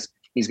 He's got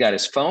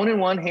his phone in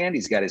one hand.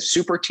 He's got his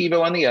Super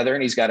TiVo on the other,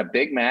 and he's got a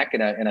Big Mac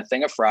and a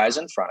thing of fries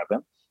in front of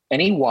him.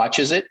 And he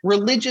watches it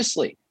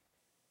religiously.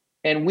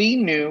 And we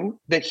knew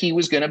that he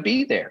was going to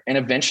be there. And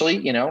eventually,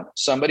 you know,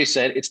 somebody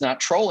said it's not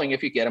trolling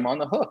if you get him on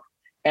the hook.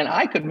 And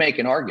I could make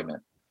an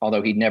argument,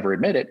 although he'd never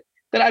admit it,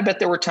 that I bet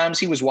there were times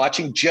he was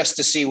watching just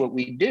to see what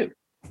we'd do,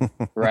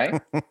 right?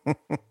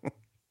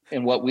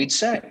 And what we'd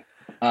say.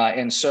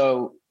 And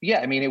so,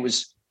 yeah, I mean,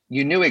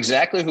 you knew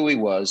exactly who he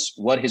was,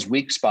 what his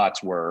weak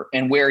spots were,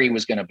 and where he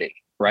was going to be,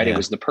 right? Yeah. It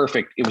was the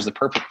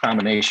perfect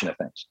combination of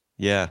things.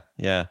 Yeah.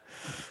 Yeah.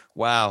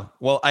 Wow.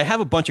 Well, I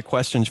have a bunch of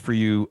questions for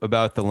you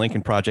about the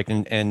Lincoln Project,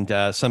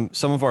 and some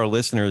of our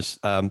listeners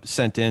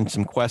sent in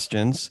some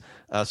questions,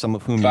 some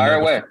of whom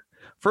fire away.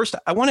 First,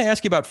 I want to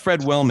ask you about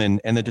Fred Wellman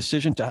and the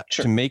decision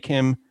to make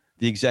him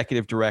the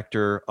executive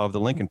director of the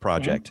Lincoln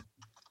Project.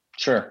 Mm-hmm.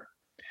 Sure.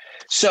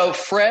 So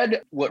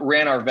Fred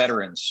ran our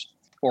veterans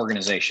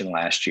organization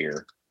last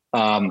year.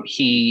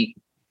 He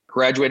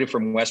graduated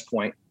from West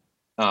Point,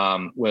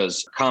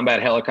 was a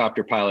combat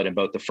helicopter pilot in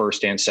both the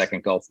first and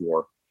second Gulf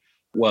War,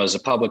 was a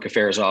public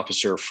affairs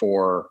officer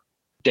for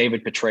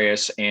David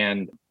Petraeus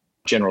and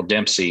General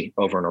Dempsey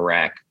over in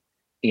Iraq.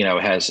 You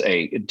know, has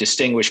a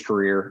distinguished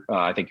career.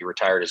 I think he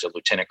retired as a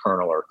lieutenant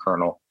colonel or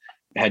colonel,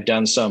 had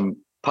done some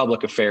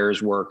public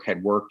affairs work,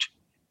 had worked,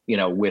 you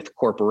know, with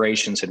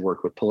corporations, had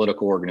worked with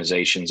political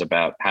organizations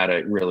about how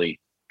to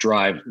really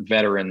drive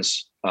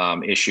veterans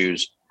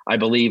issues. I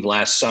believe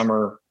last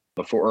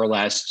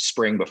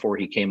spring, before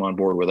he came on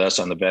board with us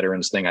on the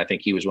veterans thing, I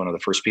think he was one of the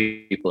first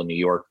people in New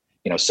York,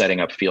 you know, setting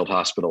up field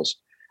hospitals.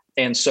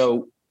 And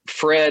so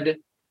Fred,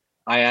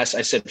 I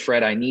said,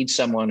 Fred, I need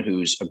someone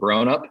who's a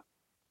grown-up,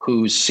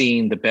 who's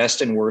seen the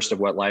best and worst of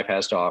what life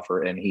has to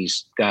offer. And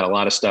he's got a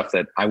lot of stuff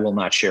that I will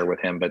not share with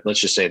him, but let's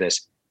just say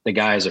this, the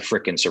guy is a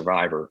freaking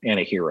survivor and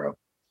a hero.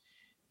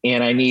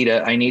 And I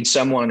need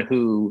someone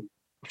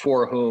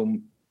for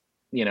whom,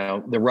 you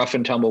know, the rough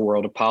and tumble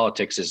world of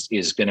politics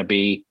is going to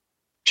be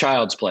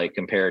child's play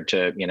compared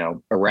to, you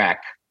know, Iraq,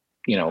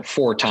 you know,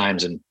 4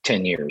 times in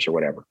 10 years or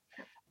whatever.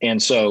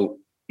 And so,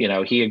 you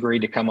know, he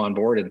agreed to come on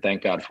board, and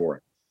thank God for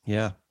it.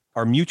 Yeah.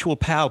 Our mutual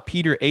pal,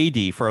 Peter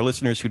A.D., for our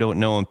listeners who don't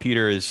know him,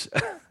 Peter is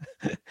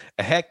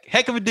a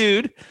heck of a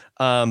dude.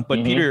 But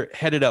Peter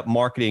headed up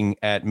marketing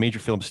at major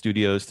film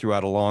studios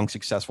throughout a long,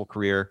 successful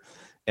career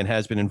and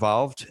has been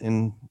involved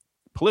in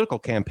political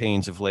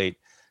campaigns of late.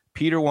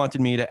 Peter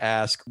wanted me to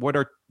ask, what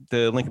are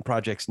the Lincoln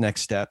Project's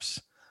next steps?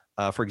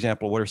 For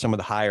example, what are some of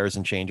the hires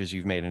and changes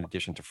you've made in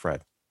addition to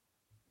Fred?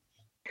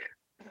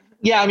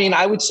 Yeah, I mean,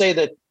 I would say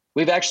that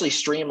we've actually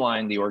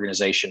streamlined the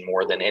organization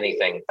more than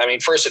anything. I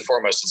mean, first and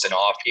foremost, it's an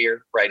off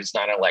year, right? It's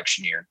not an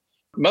election year.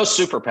 Most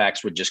super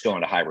PACs would just go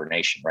into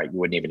hibernation, right? You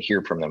wouldn't even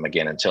hear from them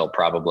again until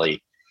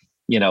probably,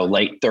 you know,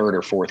 late third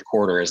or fourth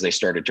quarter as they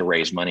started to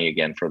raise money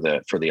again for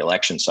the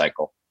election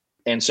cycle.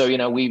 And so, you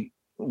know,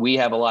 we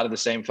have a lot of the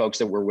same folks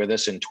that were with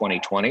us in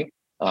 2020.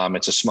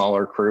 It's a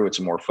smaller crew. It's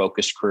a more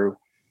focused crew.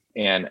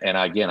 And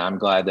again, I'm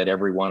glad that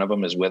every one of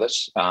them is with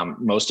us.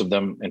 Most of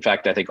them, in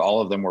fact, I think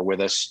all of them were with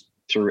us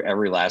through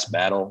every last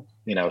battle,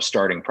 you know,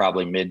 starting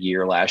probably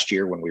mid-year last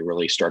year when we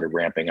really started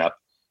ramping up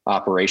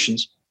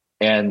operations.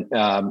 And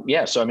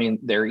so, I mean,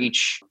 they're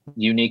each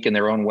unique in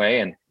their own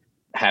way. And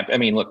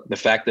look, the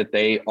fact that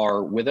they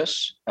are with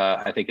us,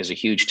 I think is a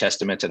huge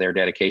testament to their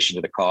dedication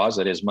to the cause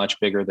that is much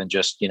bigger than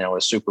just, you know,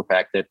 a super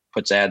PAC that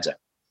puts ads out.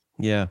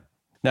 Yeah.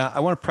 Now, I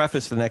want to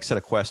preface the next set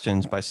of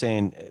questions by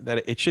saying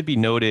that it should be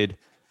noted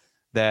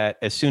that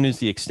as soon as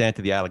the extent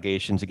of the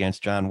allegations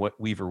against John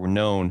Weaver were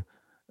known,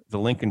 the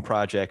Lincoln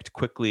Project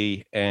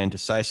quickly and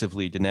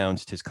decisively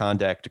denounced his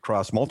conduct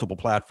across multiple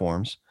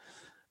platforms.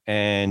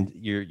 And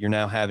you're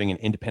now having an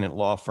independent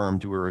law firm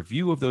do a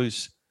review of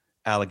those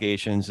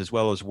allegations, as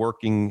well as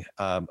working,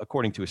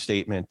 according to a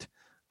statement,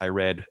 I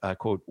read,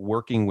 quote,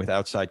 working with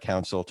outside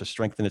counsel to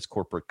strengthen its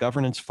corporate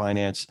governance,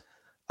 finance,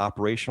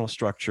 operational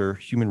structure,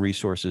 human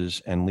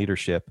resources, and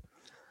leadership.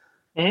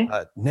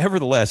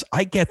 Nevertheless,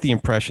 I get the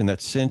impression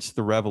that since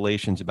the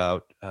revelations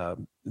about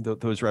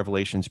those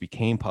revelations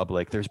became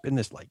public, there's been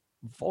this like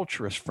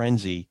vulturous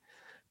frenzy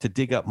to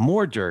dig up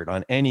more dirt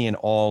on any and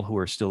all who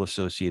are still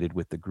associated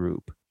with the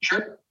group.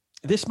 Sure.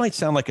 This might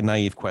sound like a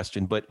naive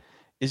question, but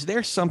is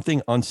there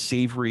something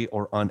unsavory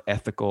or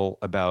unethical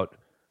about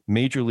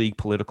major league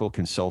political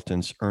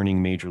consultants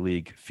earning major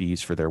league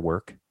fees for their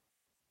work?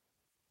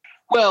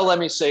 Well, let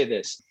me say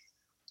this.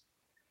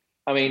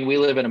 I mean, we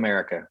live in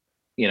America.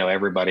 You know,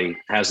 everybody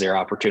has their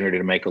opportunity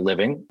to make a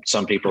living.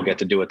 Some people get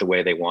to do it the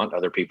way they want.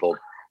 Other people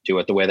do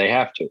it the way they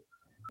have to.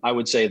 I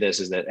would say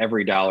this is that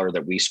every dollar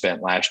that we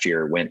spent last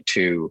year went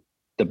to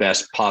the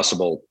best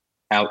possible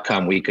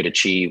outcome we could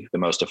achieve, the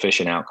most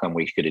efficient outcome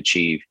we could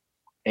achieve.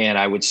 And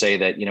I would say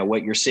that, you know,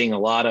 what you're seeing a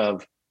lot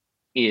of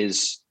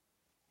is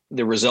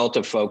the result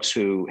of folks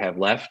who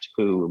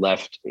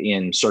left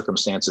in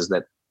circumstances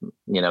that,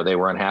 you know, they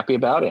were unhappy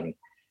about. And,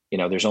 you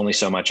know, there's only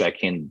so much I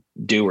can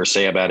do or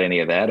say about any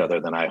of that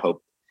other than I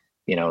hope,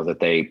 you know, that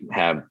they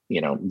have,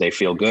 you know, they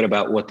feel good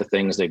about what the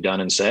things they've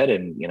done and said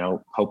and, you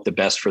know, hope the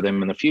best for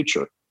them in the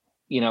future.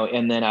 You know,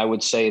 and then I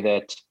would say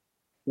that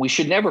we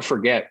should never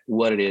forget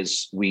what it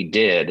is we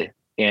did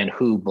and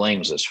who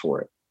blames us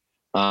for it.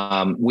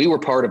 We were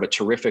part of a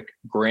terrific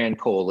grand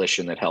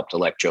coalition that helped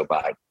elect Joe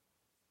Biden.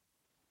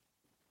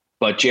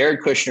 But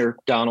Jared Kushner,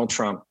 Donald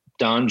Trump,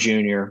 Don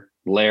Jr.,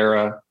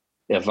 Lara,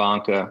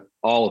 Ivanka,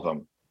 all of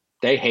them,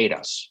 they hate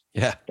us.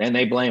 Yeah. And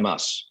they blame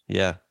us.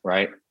 Yeah.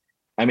 Right.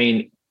 I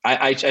mean,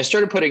 I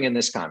started putting in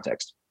this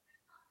context.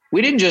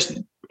 We didn't just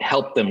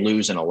help them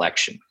lose an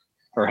election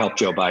or help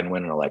Joe Biden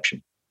win an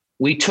election.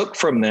 We took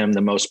from them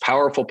the most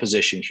powerful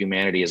position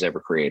humanity has ever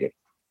created.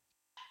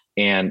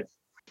 And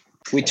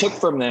we took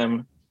from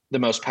them the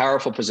most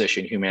powerful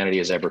position humanity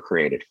has ever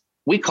created.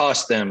 We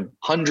cost them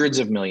hundreds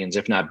of millions,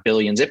 if not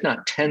billions, if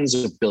not tens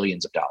of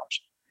billions of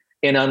dollars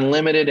in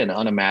unlimited and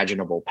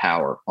unimaginable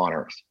power on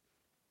earth.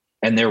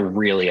 And they're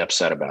really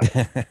upset about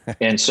it.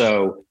 And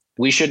so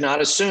we should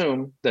not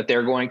assume that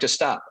they're going to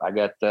stop. I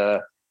got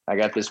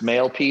this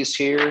mail piece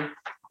here.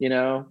 You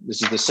know,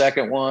 this is the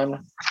second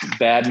one,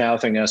 bad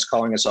mouthing us,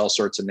 calling us all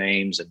sorts of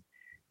names.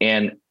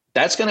 And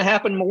that's going to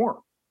happen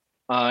more.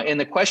 And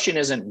the question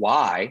isn't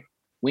why.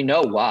 We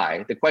know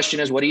why. The question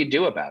is, what do you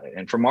do about it?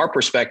 And from our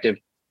perspective,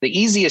 the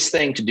easiest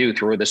thing to do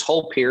through this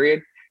whole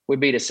period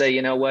would be to say,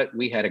 you know what,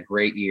 we had a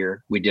great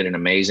year. We did an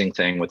amazing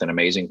thing with an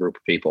amazing group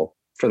of people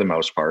for the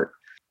most part.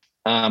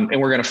 And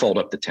we're going to fold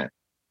up the tent.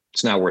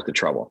 It's not worth the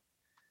trouble.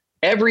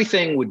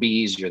 Everything would be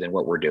easier than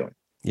what we're doing.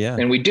 Yeah.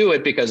 And we do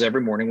it because every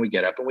morning we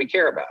get up and we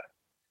care about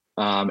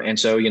it. And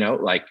so, you know,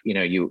 like, you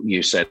know,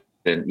 you said,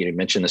 and you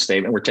mentioned the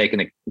statement, we're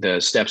taking the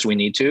steps we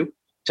need to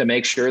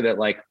make sure that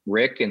like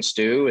Rick and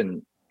Stu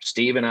and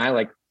Steve and I,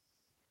 like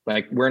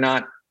we're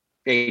not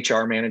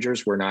HR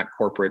managers. We're not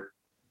corporate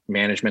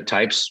management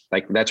types.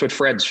 Like that's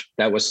Fred's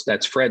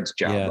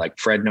job. Yeah. Like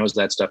Fred knows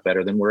that stuff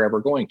better than we're ever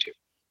going to.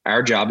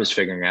 Our job is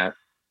figuring out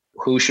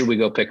who should we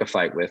go pick a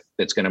fight with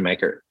that's going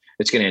to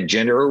it's going to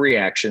engender a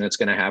reaction that's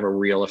going to have a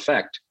real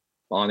effect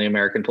on the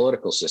American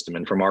political system.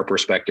 And from our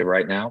perspective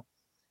right now,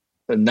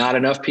 not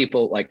enough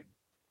people like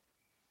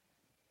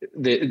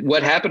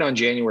what happened on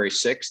January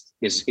 6th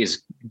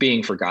is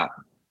being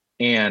forgotten,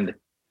 and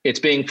it's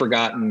being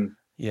forgotten.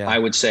 Yeah. I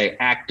would say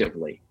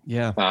actively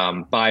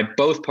by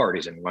both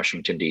parties in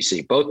Washington,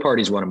 D.C. Both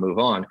parties want to move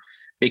on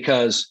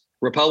because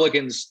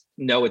Republicans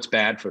know it's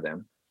bad for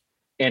them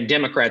and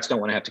Democrats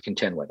don't want to have to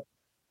contend with it.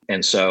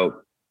 And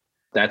so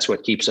that's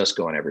what keeps us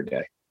going every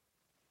day.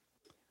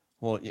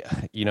 Well, yeah,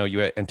 you know,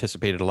 you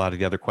anticipated a lot of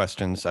the other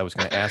questions I was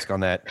going to ask on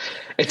that.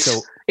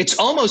 It's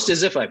almost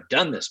as if I've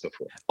done this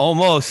before.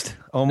 Almost.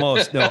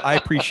 No, I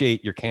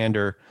appreciate your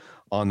candor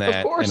on that.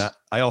 Of course. And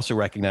I also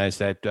recognize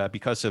that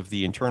because of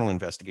the internal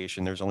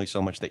investigation, there's only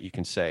so much that you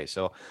can say.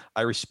 So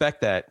I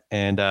respect that.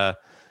 And,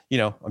 you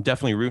know, I'm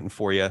definitely rooting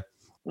for you.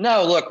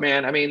 No, look,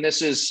 man, I mean,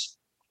 this is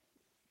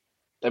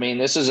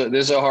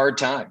a hard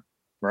time,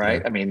 right?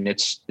 Yeah. I mean,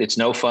 it's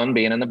no fun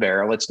being in the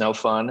barrel. It's no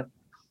fun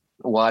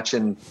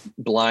watching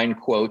blind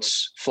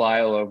quotes fly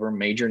all over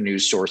major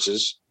news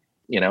sources.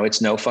 You know, it's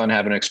no fun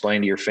having to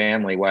explain to your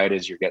family why it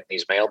is you're getting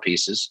these mail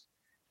pieces.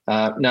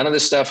 None of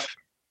this stuff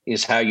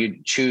is how you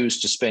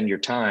choose to spend your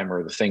time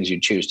or the things you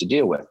choose to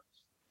deal with.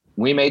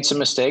 We made some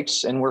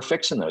mistakes and we're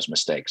fixing those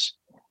mistakes.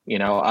 You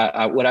know,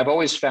 what I've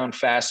always found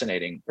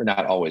fascinating, or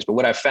not always, but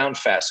what I've found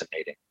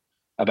fascinating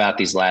about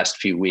these last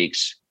few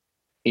weeks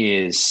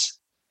is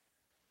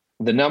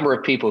the number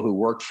of people who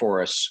worked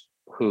for us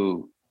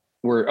who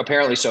were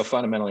apparently so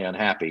fundamentally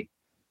unhappy,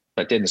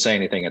 but didn't say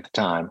anything at the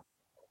time.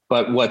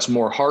 But what's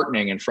more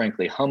heartening and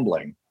frankly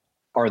humbling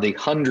are the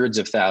hundreds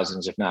of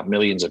thousands, if not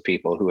millions of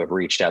people who have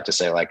reached out to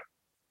say, like,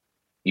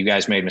 you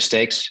guys made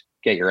mistakes,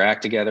 get your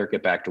act together,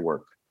 get back to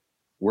work.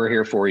 We're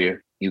here for you.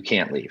 You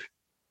can't leave.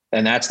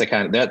 And that's the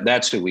kind of,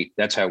 that's who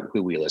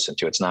we listen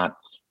to. It's not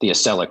the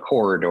Acela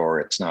corridor.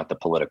 It's not the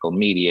political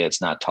media.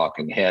 It's not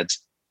talking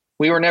heads.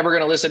 we were never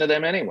going to listen to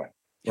them anyway,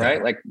 right?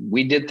 Yeah. Like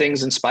we did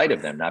things in spite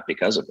of them, not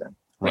because of them.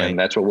 Right. And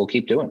that's what we'll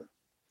keep doing.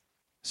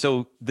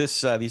 So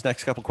these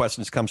next couple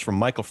questions comes from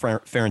Michael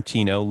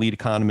Ferrantino, lead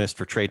economist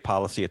for trade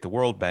policy at the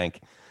World Bank.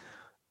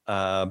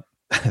 Oh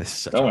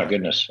my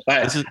goodness!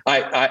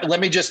 Let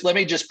me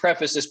just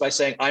preface this by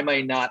saying I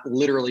may not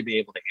literally be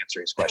able to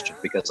answer his question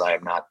because I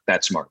am not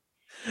that smart.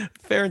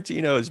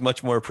 Ferrantino is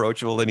much more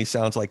approachable than he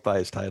sounds like by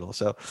his title.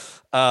 So,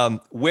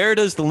 where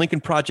does the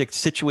Lincoln Project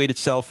situate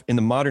itself in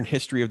the modern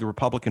history of the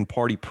Republican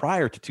Party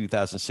prior to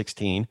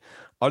 2016?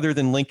 Other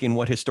than Lincoln,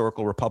 what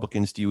historical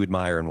Republicans do you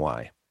admire and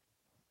why?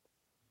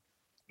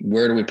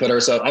 Where do we put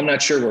ourselves? I'm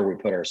not sure where we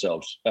put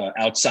ourselves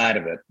outside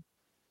of it.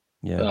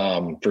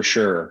 Yeah, for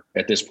sure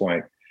at this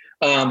point.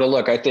 But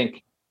look, I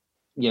think,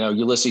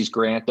 Ulysses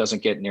Grant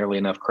doesn't get nearly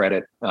enough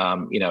credit.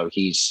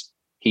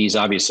 He's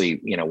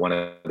obviously, one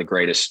of the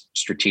greatest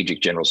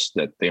strategic generals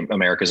that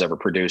America's ever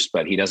produced,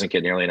 but he doesn't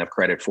get nearly enough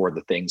credit for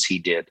the things he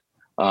did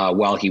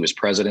while he was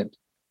president.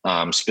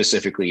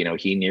 Specifically,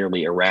 he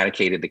nearly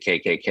eradicated the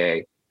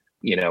KKK,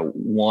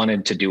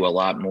 wanted to do a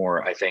lot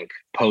more, I think,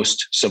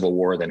 post Civil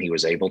War than he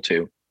was able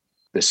to.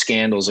 The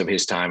scandals of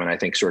his time, and I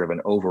think sort of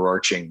an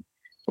overarching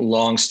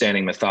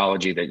long-standing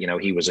mythology that,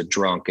 he was a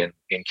drunk and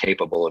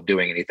incapable of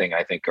doing anything,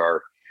 I think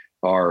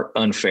are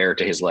unfair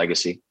to his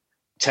legacy.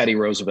 Teddy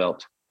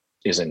Roosevelt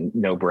is a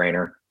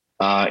no-brainer.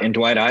 And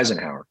Dwight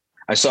Eisenhower.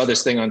 I saw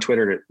this thing on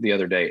Twitter the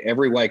other day.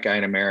 Every white guy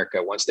in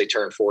America, once they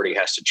turn 40,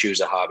 has to choose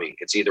a hobby.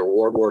 It's either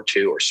World War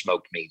II or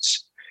smoked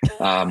meats.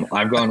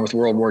 I've gone with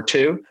World War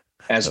II,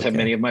 as have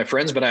many of my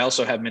friends, but I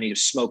also have many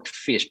smoked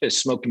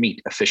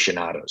meat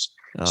aficionados.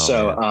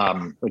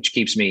 Which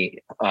keeps me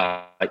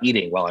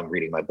eating while I'm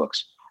reading my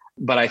books.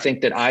 But I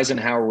think that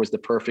Eisenhower was the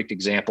perfect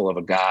example of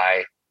a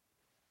guy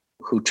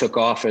who took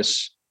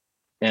office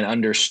and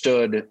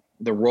understood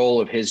the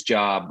role of his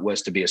job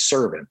was to be a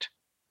servant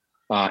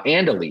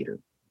and a leader,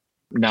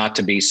 not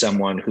to be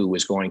someone who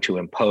was going to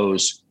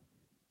impose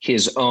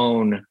his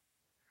own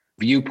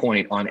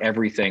viewpoint on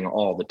everything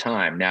all the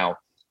time. Now,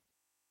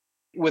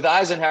 with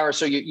Eisenhower,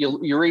 so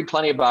you read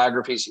plenty of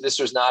biographies. This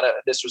was not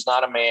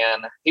a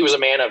man. He was a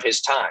man of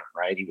his time,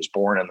 right? He was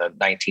born in the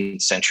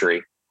 19th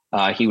century.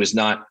 He was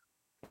not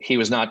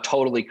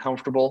totally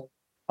comfortable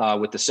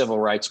with the civil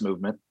rights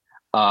movement.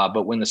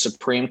 But when the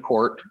Supreme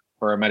Court,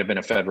 or it might have been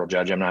a federal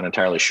judge, I'm not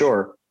entirely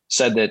sure,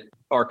 said that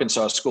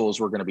Arkansas schools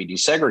were going to be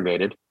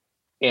desegregated,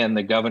 and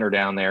the governor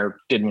down there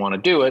didn't want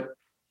to do it,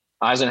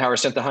 Eisenhower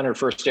sent the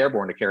 101st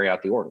Airborne to carry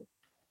out the order.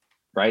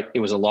 Right? It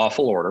was a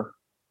lawful order.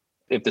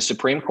 If the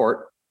Supreme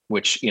Court,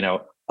 which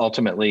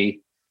ultimately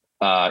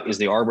is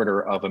the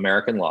arbiter of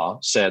American law,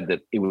 said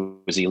that it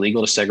was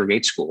illegal to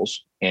segregate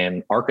schools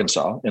in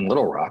Arkansas, in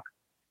Little Rock,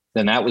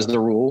 then that was the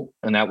rule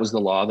and that was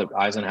the law that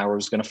Eisenhower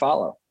was going to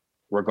follow,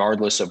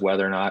 regardless of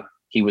whether or not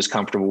he was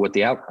comfortable with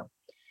the outcome.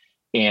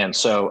 And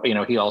so,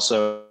 he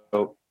also,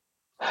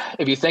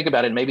 if you think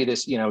about it, maybe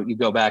this, you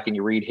go back and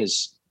you read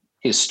his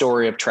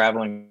story of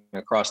traveling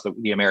across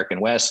the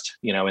American West,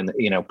 in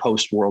the,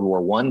 post World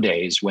War I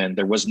days when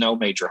there was no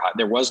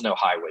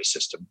highway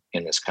system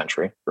in this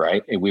country,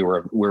 right? We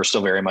were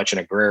still very much an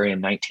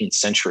agrarian 19th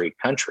century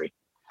country.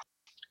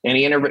 And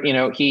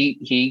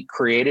he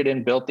created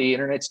and built the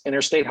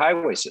interstate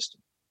highway system,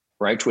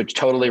 right? Which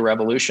totally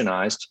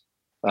revolutionized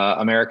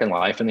American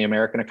life and the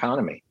American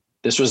economy.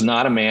 This was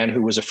not a man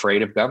who was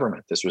afraid of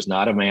government. This was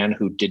not a man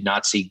who did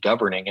not see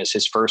governing as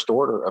his first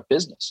order of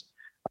business.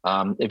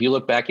 If you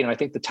look back, I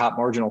think the top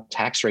marginal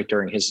tax rate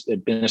during his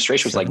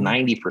administration was like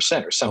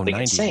 90% or something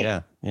 90,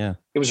 insane. Yeah.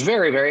 It was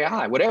very, very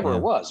high, whatever it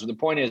was. The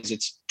point is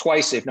it's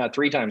twice, if not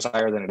 3 times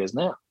higher than it is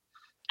now.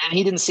 And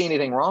he didn't see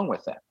anything wrong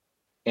with that.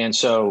 And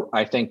so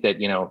I think that,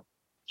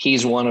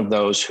 he's one of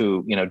those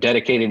who,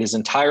 dedicated his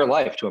entire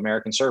life to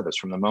American service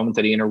from the moment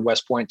that he entered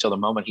West Point till the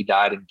moment he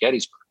died in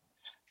Gettysburg.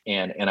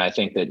 And I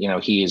think that,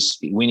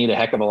 we need a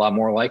heck of a lot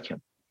more like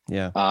him.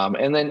 Yeah.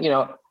 And then,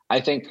 I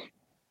think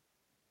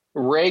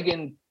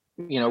Reagan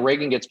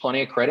gets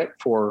plenty of credit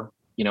for,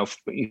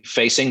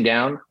 facing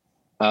down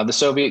the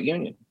Soviet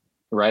Union,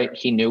 right?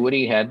 He knew what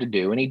he had to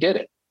do and he did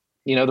it.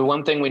 The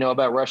one thing we know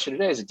about Russia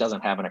today is it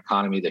doesn't have an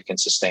economy that can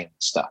sustain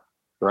stuff,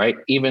 right?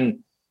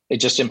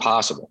 It's just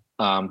impossible.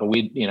 But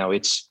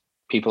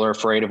people are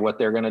afraid of what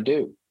they're going to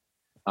do.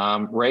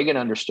 Reagan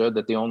understood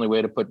that the only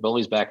way to put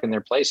bullies back in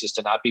their place is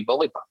to not be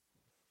bullied by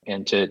them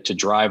and to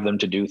drive them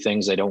to do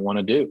things they don't want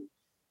to do.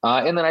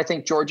 And then I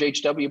think George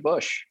H.W.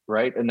 Bush,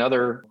 right?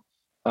 Another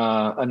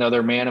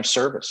man of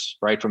service,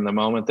 right? From the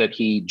moment that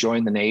he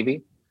joined the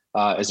Navy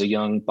as a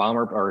young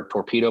bomber or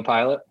torpedo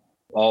pilot,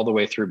 all the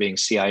way through being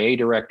CIA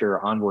director,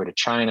 envoy to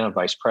China,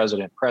 vice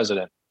president,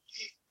 president.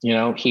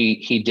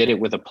 He did it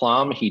with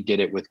aplomb. He did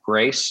it with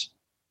grace.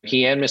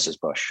 He and Mrs.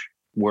 Bush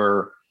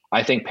were,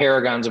 I think,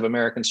 paragons of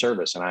American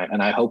service. And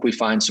I hope we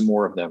find some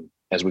more of them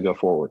as we go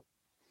forward.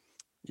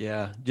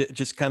 Yeah.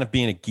 Just kind of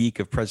being a geek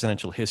of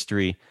presidential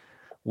history,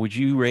 would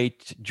you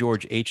rate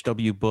George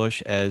H.W.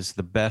 Bush as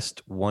the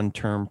best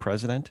one-term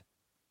president?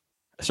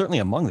 Certainly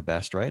among the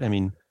best, right?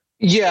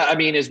 Yeah,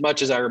 as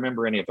much as I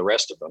remember any of the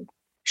rest of them.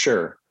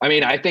 Sure. I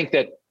mean, I think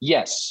that,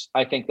 yes,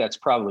 I think that's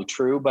probably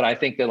true. But I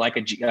think that like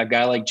a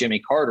guy like Jimmy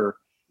Carter,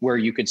 where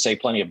you could say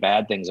plenty of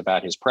bad things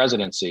about his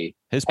presidency,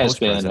 has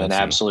been an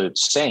absolute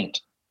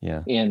saint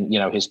in,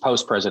 his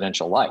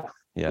post-presidential life.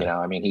 Yeah.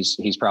 I mean,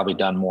 he's probably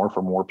done more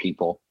for more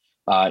people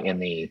in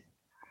the,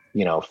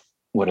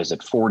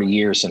 40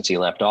 years since he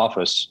left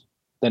office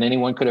than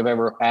anyone could have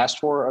ever asked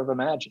for or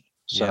imagined.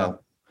 So. Yeah.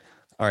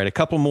 All right, a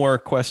couple more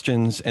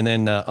questions, and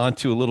then on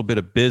to a little bit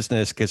of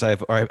business, because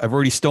I've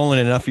already stolen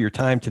enough of your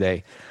time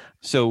today.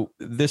 So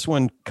this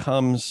one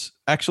comes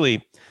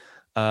actually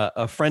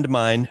a friend of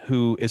mine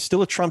who is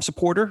still a Trump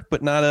supporter,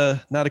 but not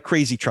a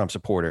crazy Trump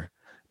supporter.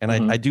 And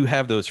I do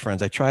have those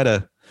friends. I try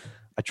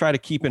to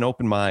keep an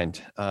open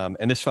mind.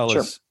 And this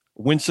fellow's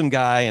winsome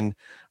guy, and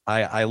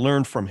I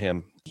learned from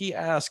him. He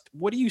asked,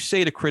 "What do you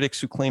say to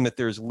critics who claim that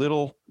there's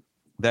little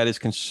that is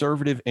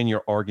conservative in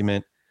your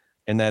argument,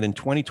 and that in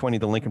 2020,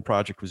 the Lincoln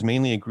Project was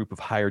mainly a group of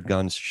hired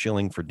guns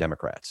shilling for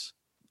Democrats?"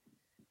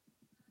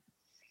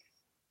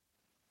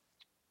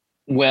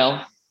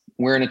 Well,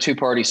 we're in a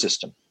two-party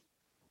system.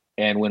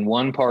 And when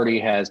one party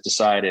has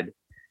decided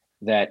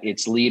that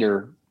its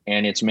leader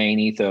and its main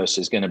ethos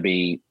is going to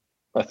be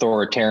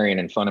authoritarian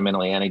and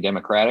fundamentally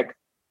anti-democratic,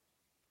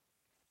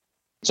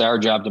 it's our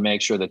job to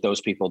make sure that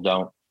those people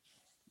don't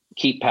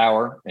keep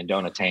power and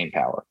don't attain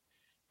power.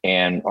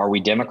 And are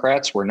we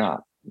Democrats? We're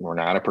not. We're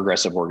not a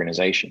progressive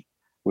organization.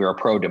 We're a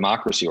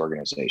pro-democracy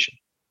organization.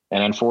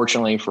 And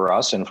unfortunately for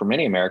us and for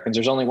many Americans,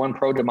 there's only one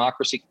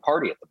pro-democracy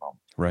party at the moment.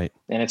 Right.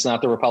 And it's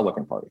not the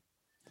Republican Party.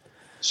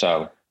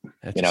 So,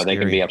 they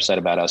can be upset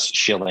about us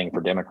shilling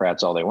for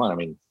Democrats all they want. I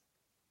mean,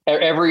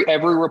 every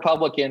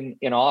Republican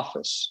in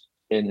office,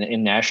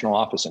 in national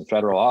office and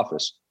federal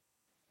office,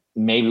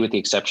 maybe with the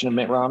exception of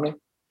Mitt Romney,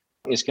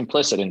 is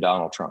complicit in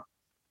Donald Trump.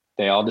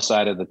 They all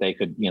decided that they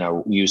could,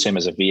 use him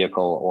as a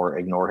vehicle or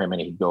ignore him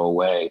and he'd go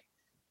away,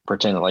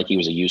 pretend like he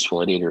was a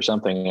useful idiot or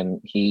something,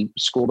 and he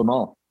schooled them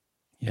all.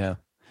 Yeah,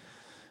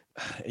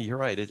 you're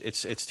right.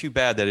 It's too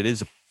bad that it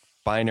is a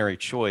binary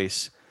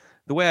choice.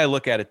 The way I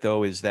look at it,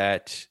 though, is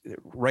that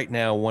right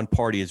now one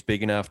party is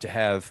big enough to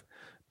have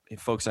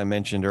folks I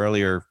mentioned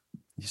earlier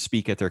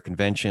speak at their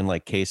convention,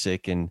 like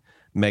Kasich and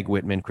Meg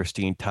Whitman,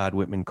 Christine Todd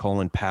Whitman,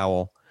 Colin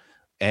Powell,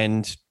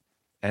 and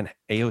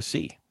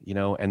AOC.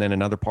 And then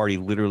another party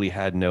literally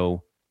had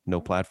no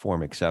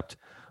platform except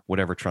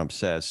whatever Trump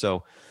says.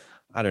 So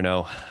I don't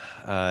know.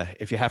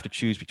 If you have to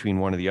choose between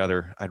one or the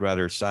other, I'd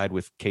rather side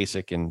with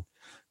Kasich and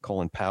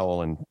Colin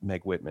Powell and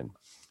Meg Whitman.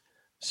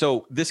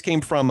 So this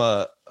came from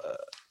a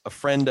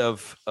friend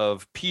of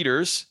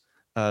Peter's,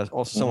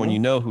 also someone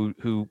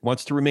who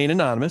wants to remain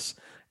anonymous,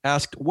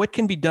 asked what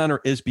can be done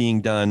or is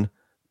being done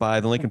by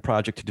the Lincoln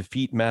Project to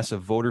defeat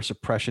massive voter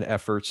suppression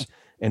efforts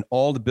and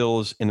all the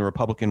bills in the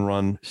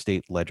Republican-run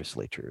state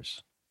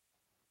legislatures.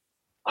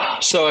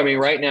 So, I mean,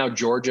 right now,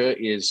 Georgia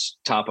is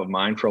top of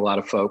mind for a lot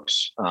of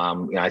folks.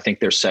 I think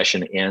their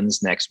session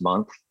ends next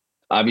month.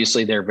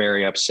 Obviously, they're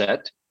very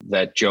upset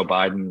that Joe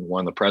Biden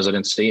won the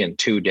presidency and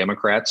two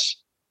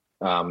Democrats,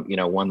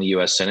 won the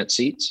U.S. Senate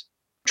seats.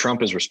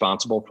 Trump is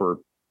responsible for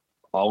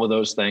all of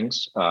those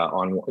things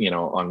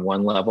on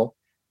one level,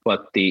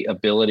 but the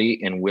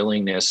ability and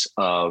willingness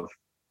of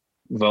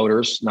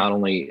voters, not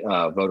only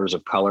voters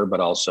of color, but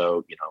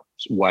also,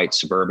 white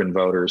suburban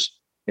voters.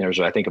 There's,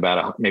 I think,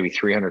 about maybe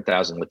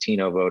 300,000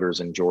 Latino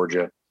voters in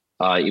Georgia.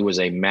 It was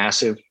a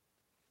massive,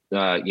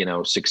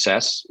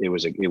 success. It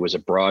was a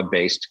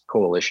broad-based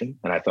coalition,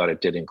 and I thought it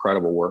did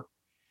incredible work.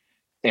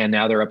 And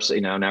now they're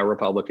upset. Now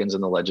Republicans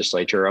in the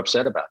legislature are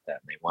upset about that.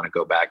 And they want to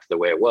go back to the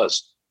way it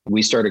was.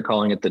 We started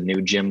calling it the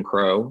new Jim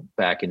Crow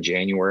back in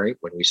January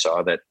when we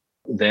saw that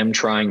them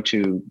trying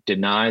to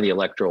deny the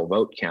electoral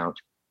vote count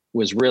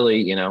was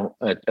really,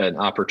 an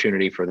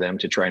opportunity for them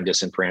to try and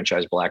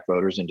disenfranchise Black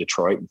voters in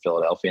Detroit and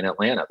Philadelphia and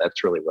Atlanta.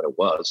 That's really what it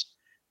was.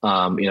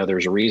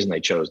 There's a reason they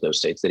chose those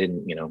states. They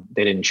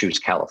didn't choose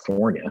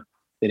California.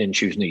 They didn't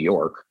choose New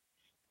York.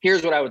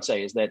 Here's what I would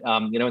say is that,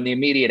 in the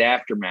immediate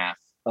aftermath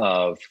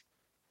of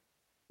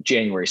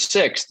January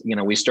 6th,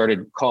 we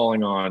started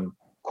calling on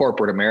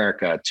corporate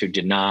America to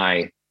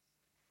deny,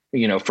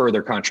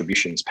 further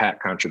contributions,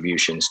 PAC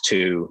contributions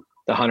to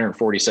the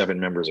 147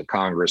 members of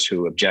Congress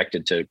who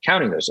objected to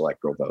counting those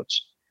electoral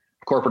votes.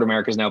 Corporate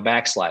America is now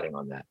backsliding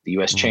on that. The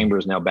U.S. Chamber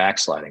is now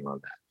backsliding on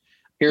that.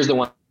 Here's the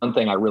one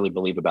thing I really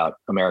believe about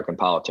American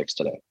politics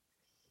today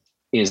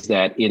is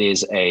that it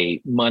is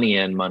a money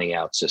in, money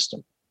out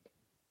system.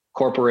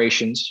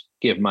 Corporations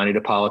give money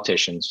to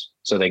politicians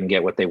so they can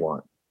get what they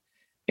want.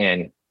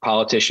 And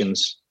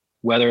politicians,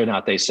 whether or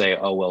not they say,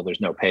 oh, well,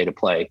 there's no pay to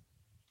play,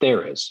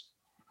 there is.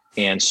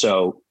 And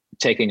so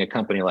taking a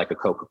company like a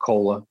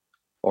Coca-Cola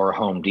or a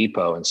Home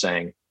Depot and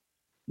saying,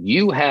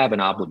 you have an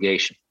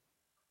obligation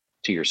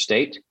to your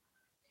state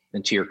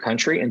and to your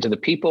country and to the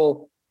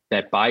people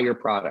that buy your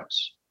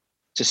products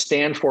to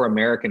stand for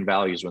American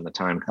values when the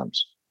time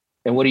comes.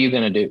 And what are you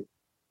going to do?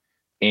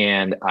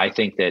 And I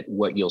think that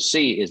what you'll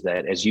see is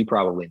that, as you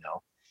probably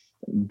know,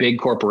 big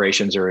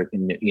corporations are,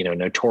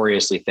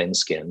 notoriously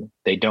thin-skinned.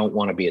 They don't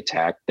want to be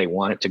attacked. They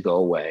want it to go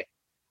away.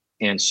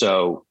 And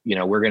so,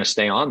 we're going to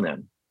stay on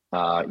them,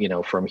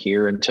 from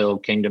here until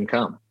kingdom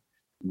come.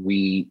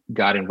 We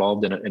got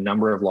involved in a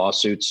number of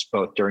lawsuits,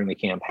 both during the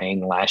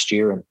campaign last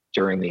year and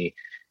during the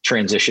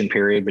transition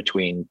period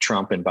between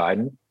Trump and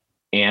Biden.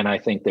 And I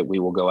think that we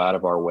will go out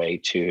of our way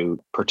to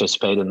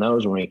participate in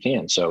those when we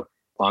can. So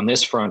on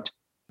this front,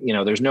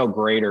 there's no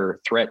greater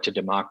threat to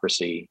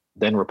democracy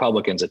than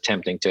Republicans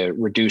attempting to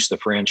reduce the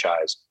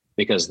franchise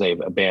because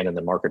they've abandoned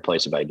the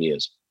marketplace of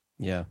ideas.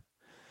 Yeah.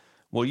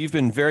 Well, you've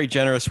been very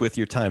generous with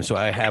your time. So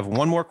I have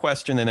one more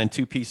question and then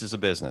two pieces of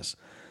business.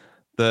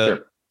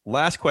 The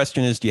last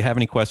question is, do you have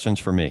any questions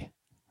for me?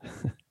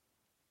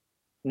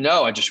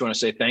 No, I just want to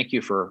say thank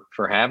you for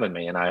having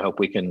me. And I hope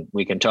we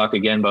can talk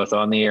again, both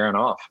on the air and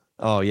off.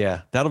 Oh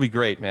yeah, that'll be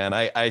great, man.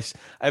 I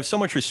have so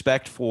much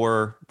respect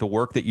for the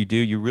work that you do.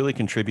 You really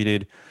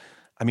contributed.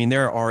 I mean,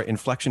 there are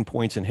inflection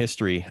points in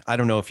history. I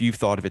don't know if you've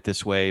thought of it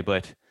this way,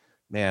 but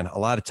man, a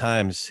lot of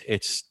times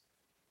it's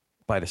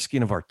by the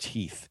skin of our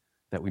teeth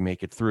that we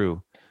make it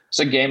through. It's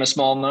a game of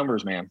small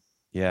numbers, man.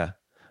 Yeah.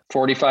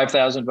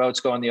 45,000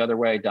 votes going the other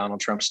way. Donald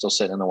Trump's still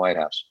sitting in the White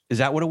House. Is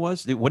that what it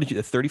was? What did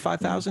you,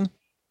 35,000?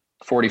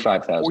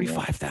 45,000.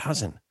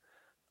 45,000.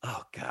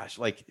 Oh gosh.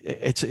 Like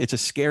it's a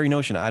scary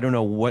notion. I don't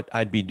know what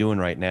I'd be doing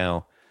right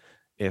now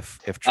if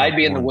Trump I'd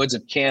be in the woods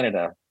of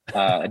Canada,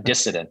 a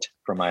dissident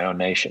from my own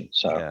nation.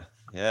 So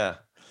yeah.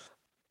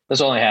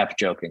 That's only half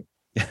joking.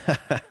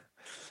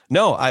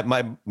 No,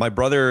 my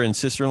brother and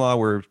sister-in-law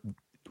were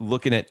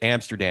looking at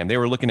Amsterdam. They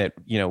were looking at,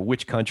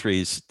 which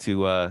countries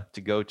to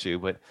go to,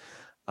 but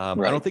right.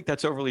 I don't think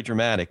that's overly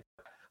dramatic.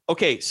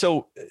 Okay.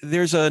 So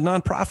there's a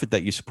nonprofit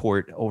that you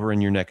support over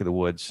in your neck of the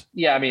woods.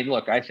 Yeah. I mean,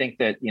 look, I think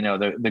that,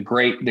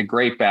 the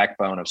great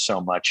backbone of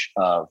so much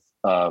of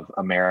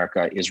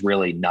America is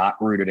really not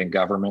rooted in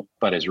government,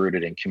 but is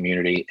rooted in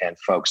community and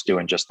folks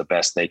doing just the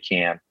best they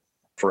can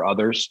for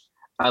others.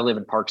 I live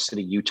in Park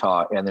City,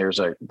 Utah, and there's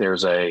a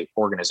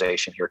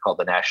organization here called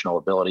the National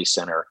Ability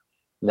Center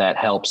that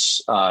helps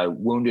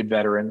wounded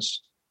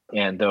veterans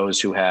and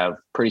those who have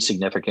pretty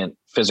significant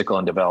physical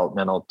and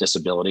developmental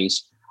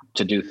disabilities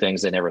to do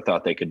things they never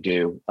thought they could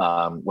do,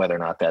 whether or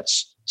not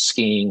that's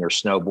skiing or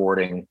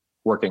snowboarding,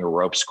 working a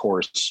ropes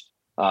course,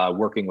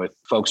 working with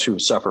folks who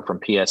suffer from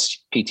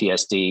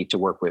PTSD, to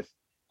work with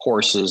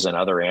horses and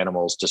other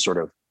animals to sort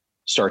of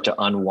start to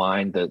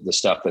unwind the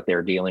stuff that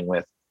they're dealing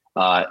with.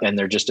 And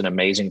they're just an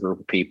amazing group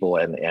of people.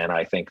 And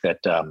I think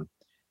that, the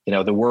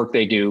work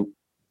they do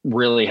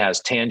really has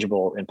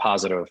tangible and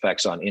positive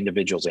effects on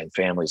individuals and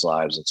families'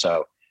 lives. And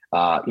so,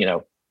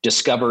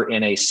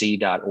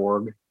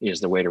 discovernac.org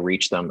is the way to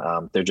reach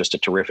them. They're just a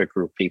terrific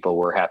group of people.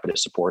 We're happy to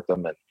support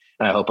them. And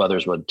I hope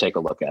others would take a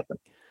look at them.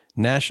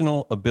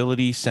 National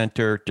Ability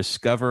Center,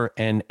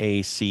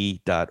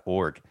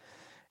 discovernac.org.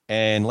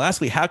 And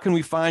lastly, how can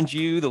we find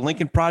you, the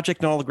Lincoln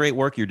Project, and all the great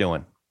work you're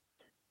doing?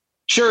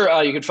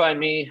 Sure. You can find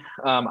me.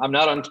 I'm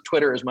not on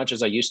Twitter as much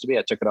as I used to be.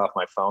 I took it off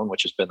my phone,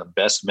 which has been the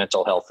best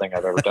mental health thing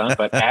I've ever done.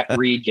 But at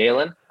Reed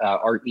Galen,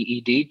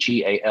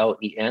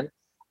 ReedGalen.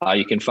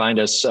 You can find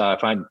us,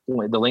 find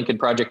the Lincoln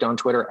Project on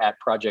Twitter at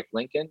Project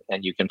Lincoln,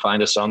 and you can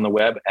find us on the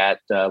web at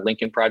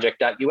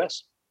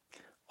lincolnproject.us.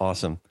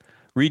 Awesome.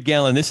 Reed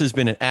Galen, this has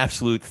been an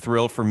absolute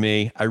thrill for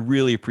me. I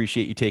really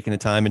appreciate you taking the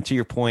time. And to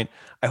your point,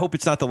 I hope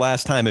it's not the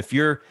last time. If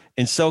you're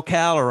in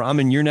SoCal or I'm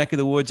in your neck of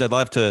the woods, I'd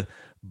love to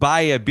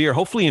buy a beer,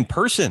 hopefully in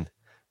person.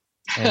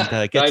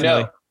 And, I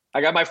know.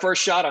 I got my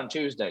first shot on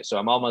Tuesday, so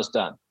I'm almost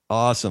done.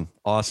 Awesome.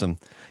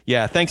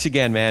 Yeah, thanks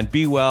again, man.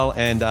 Be well,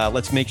 and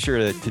let's make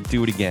sure to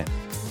do it again.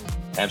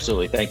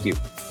 Absolutely. Thank you.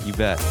 You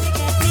bet.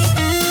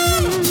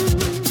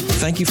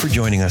 Thank you for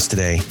joining us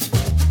today.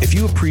 If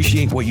you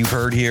appreciate what you've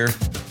heard here,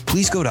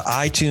 please go to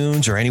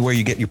iTunes or anywhere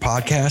you get your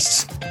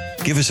podcasts,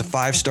 give us a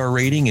 5-star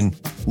rating and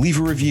leave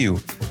a review.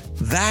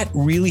 That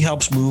really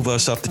helps move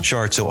us up the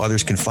chart so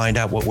others can find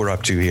out what we're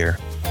up to here.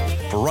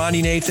 For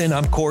Ronnie Nathan,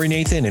 I'm Corey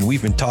Nathan, and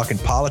we've been talking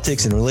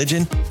politics and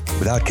religion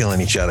without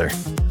killing each other.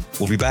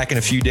 We'll be back in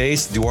a few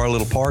days to do our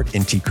little part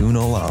in Tikkun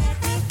Olam.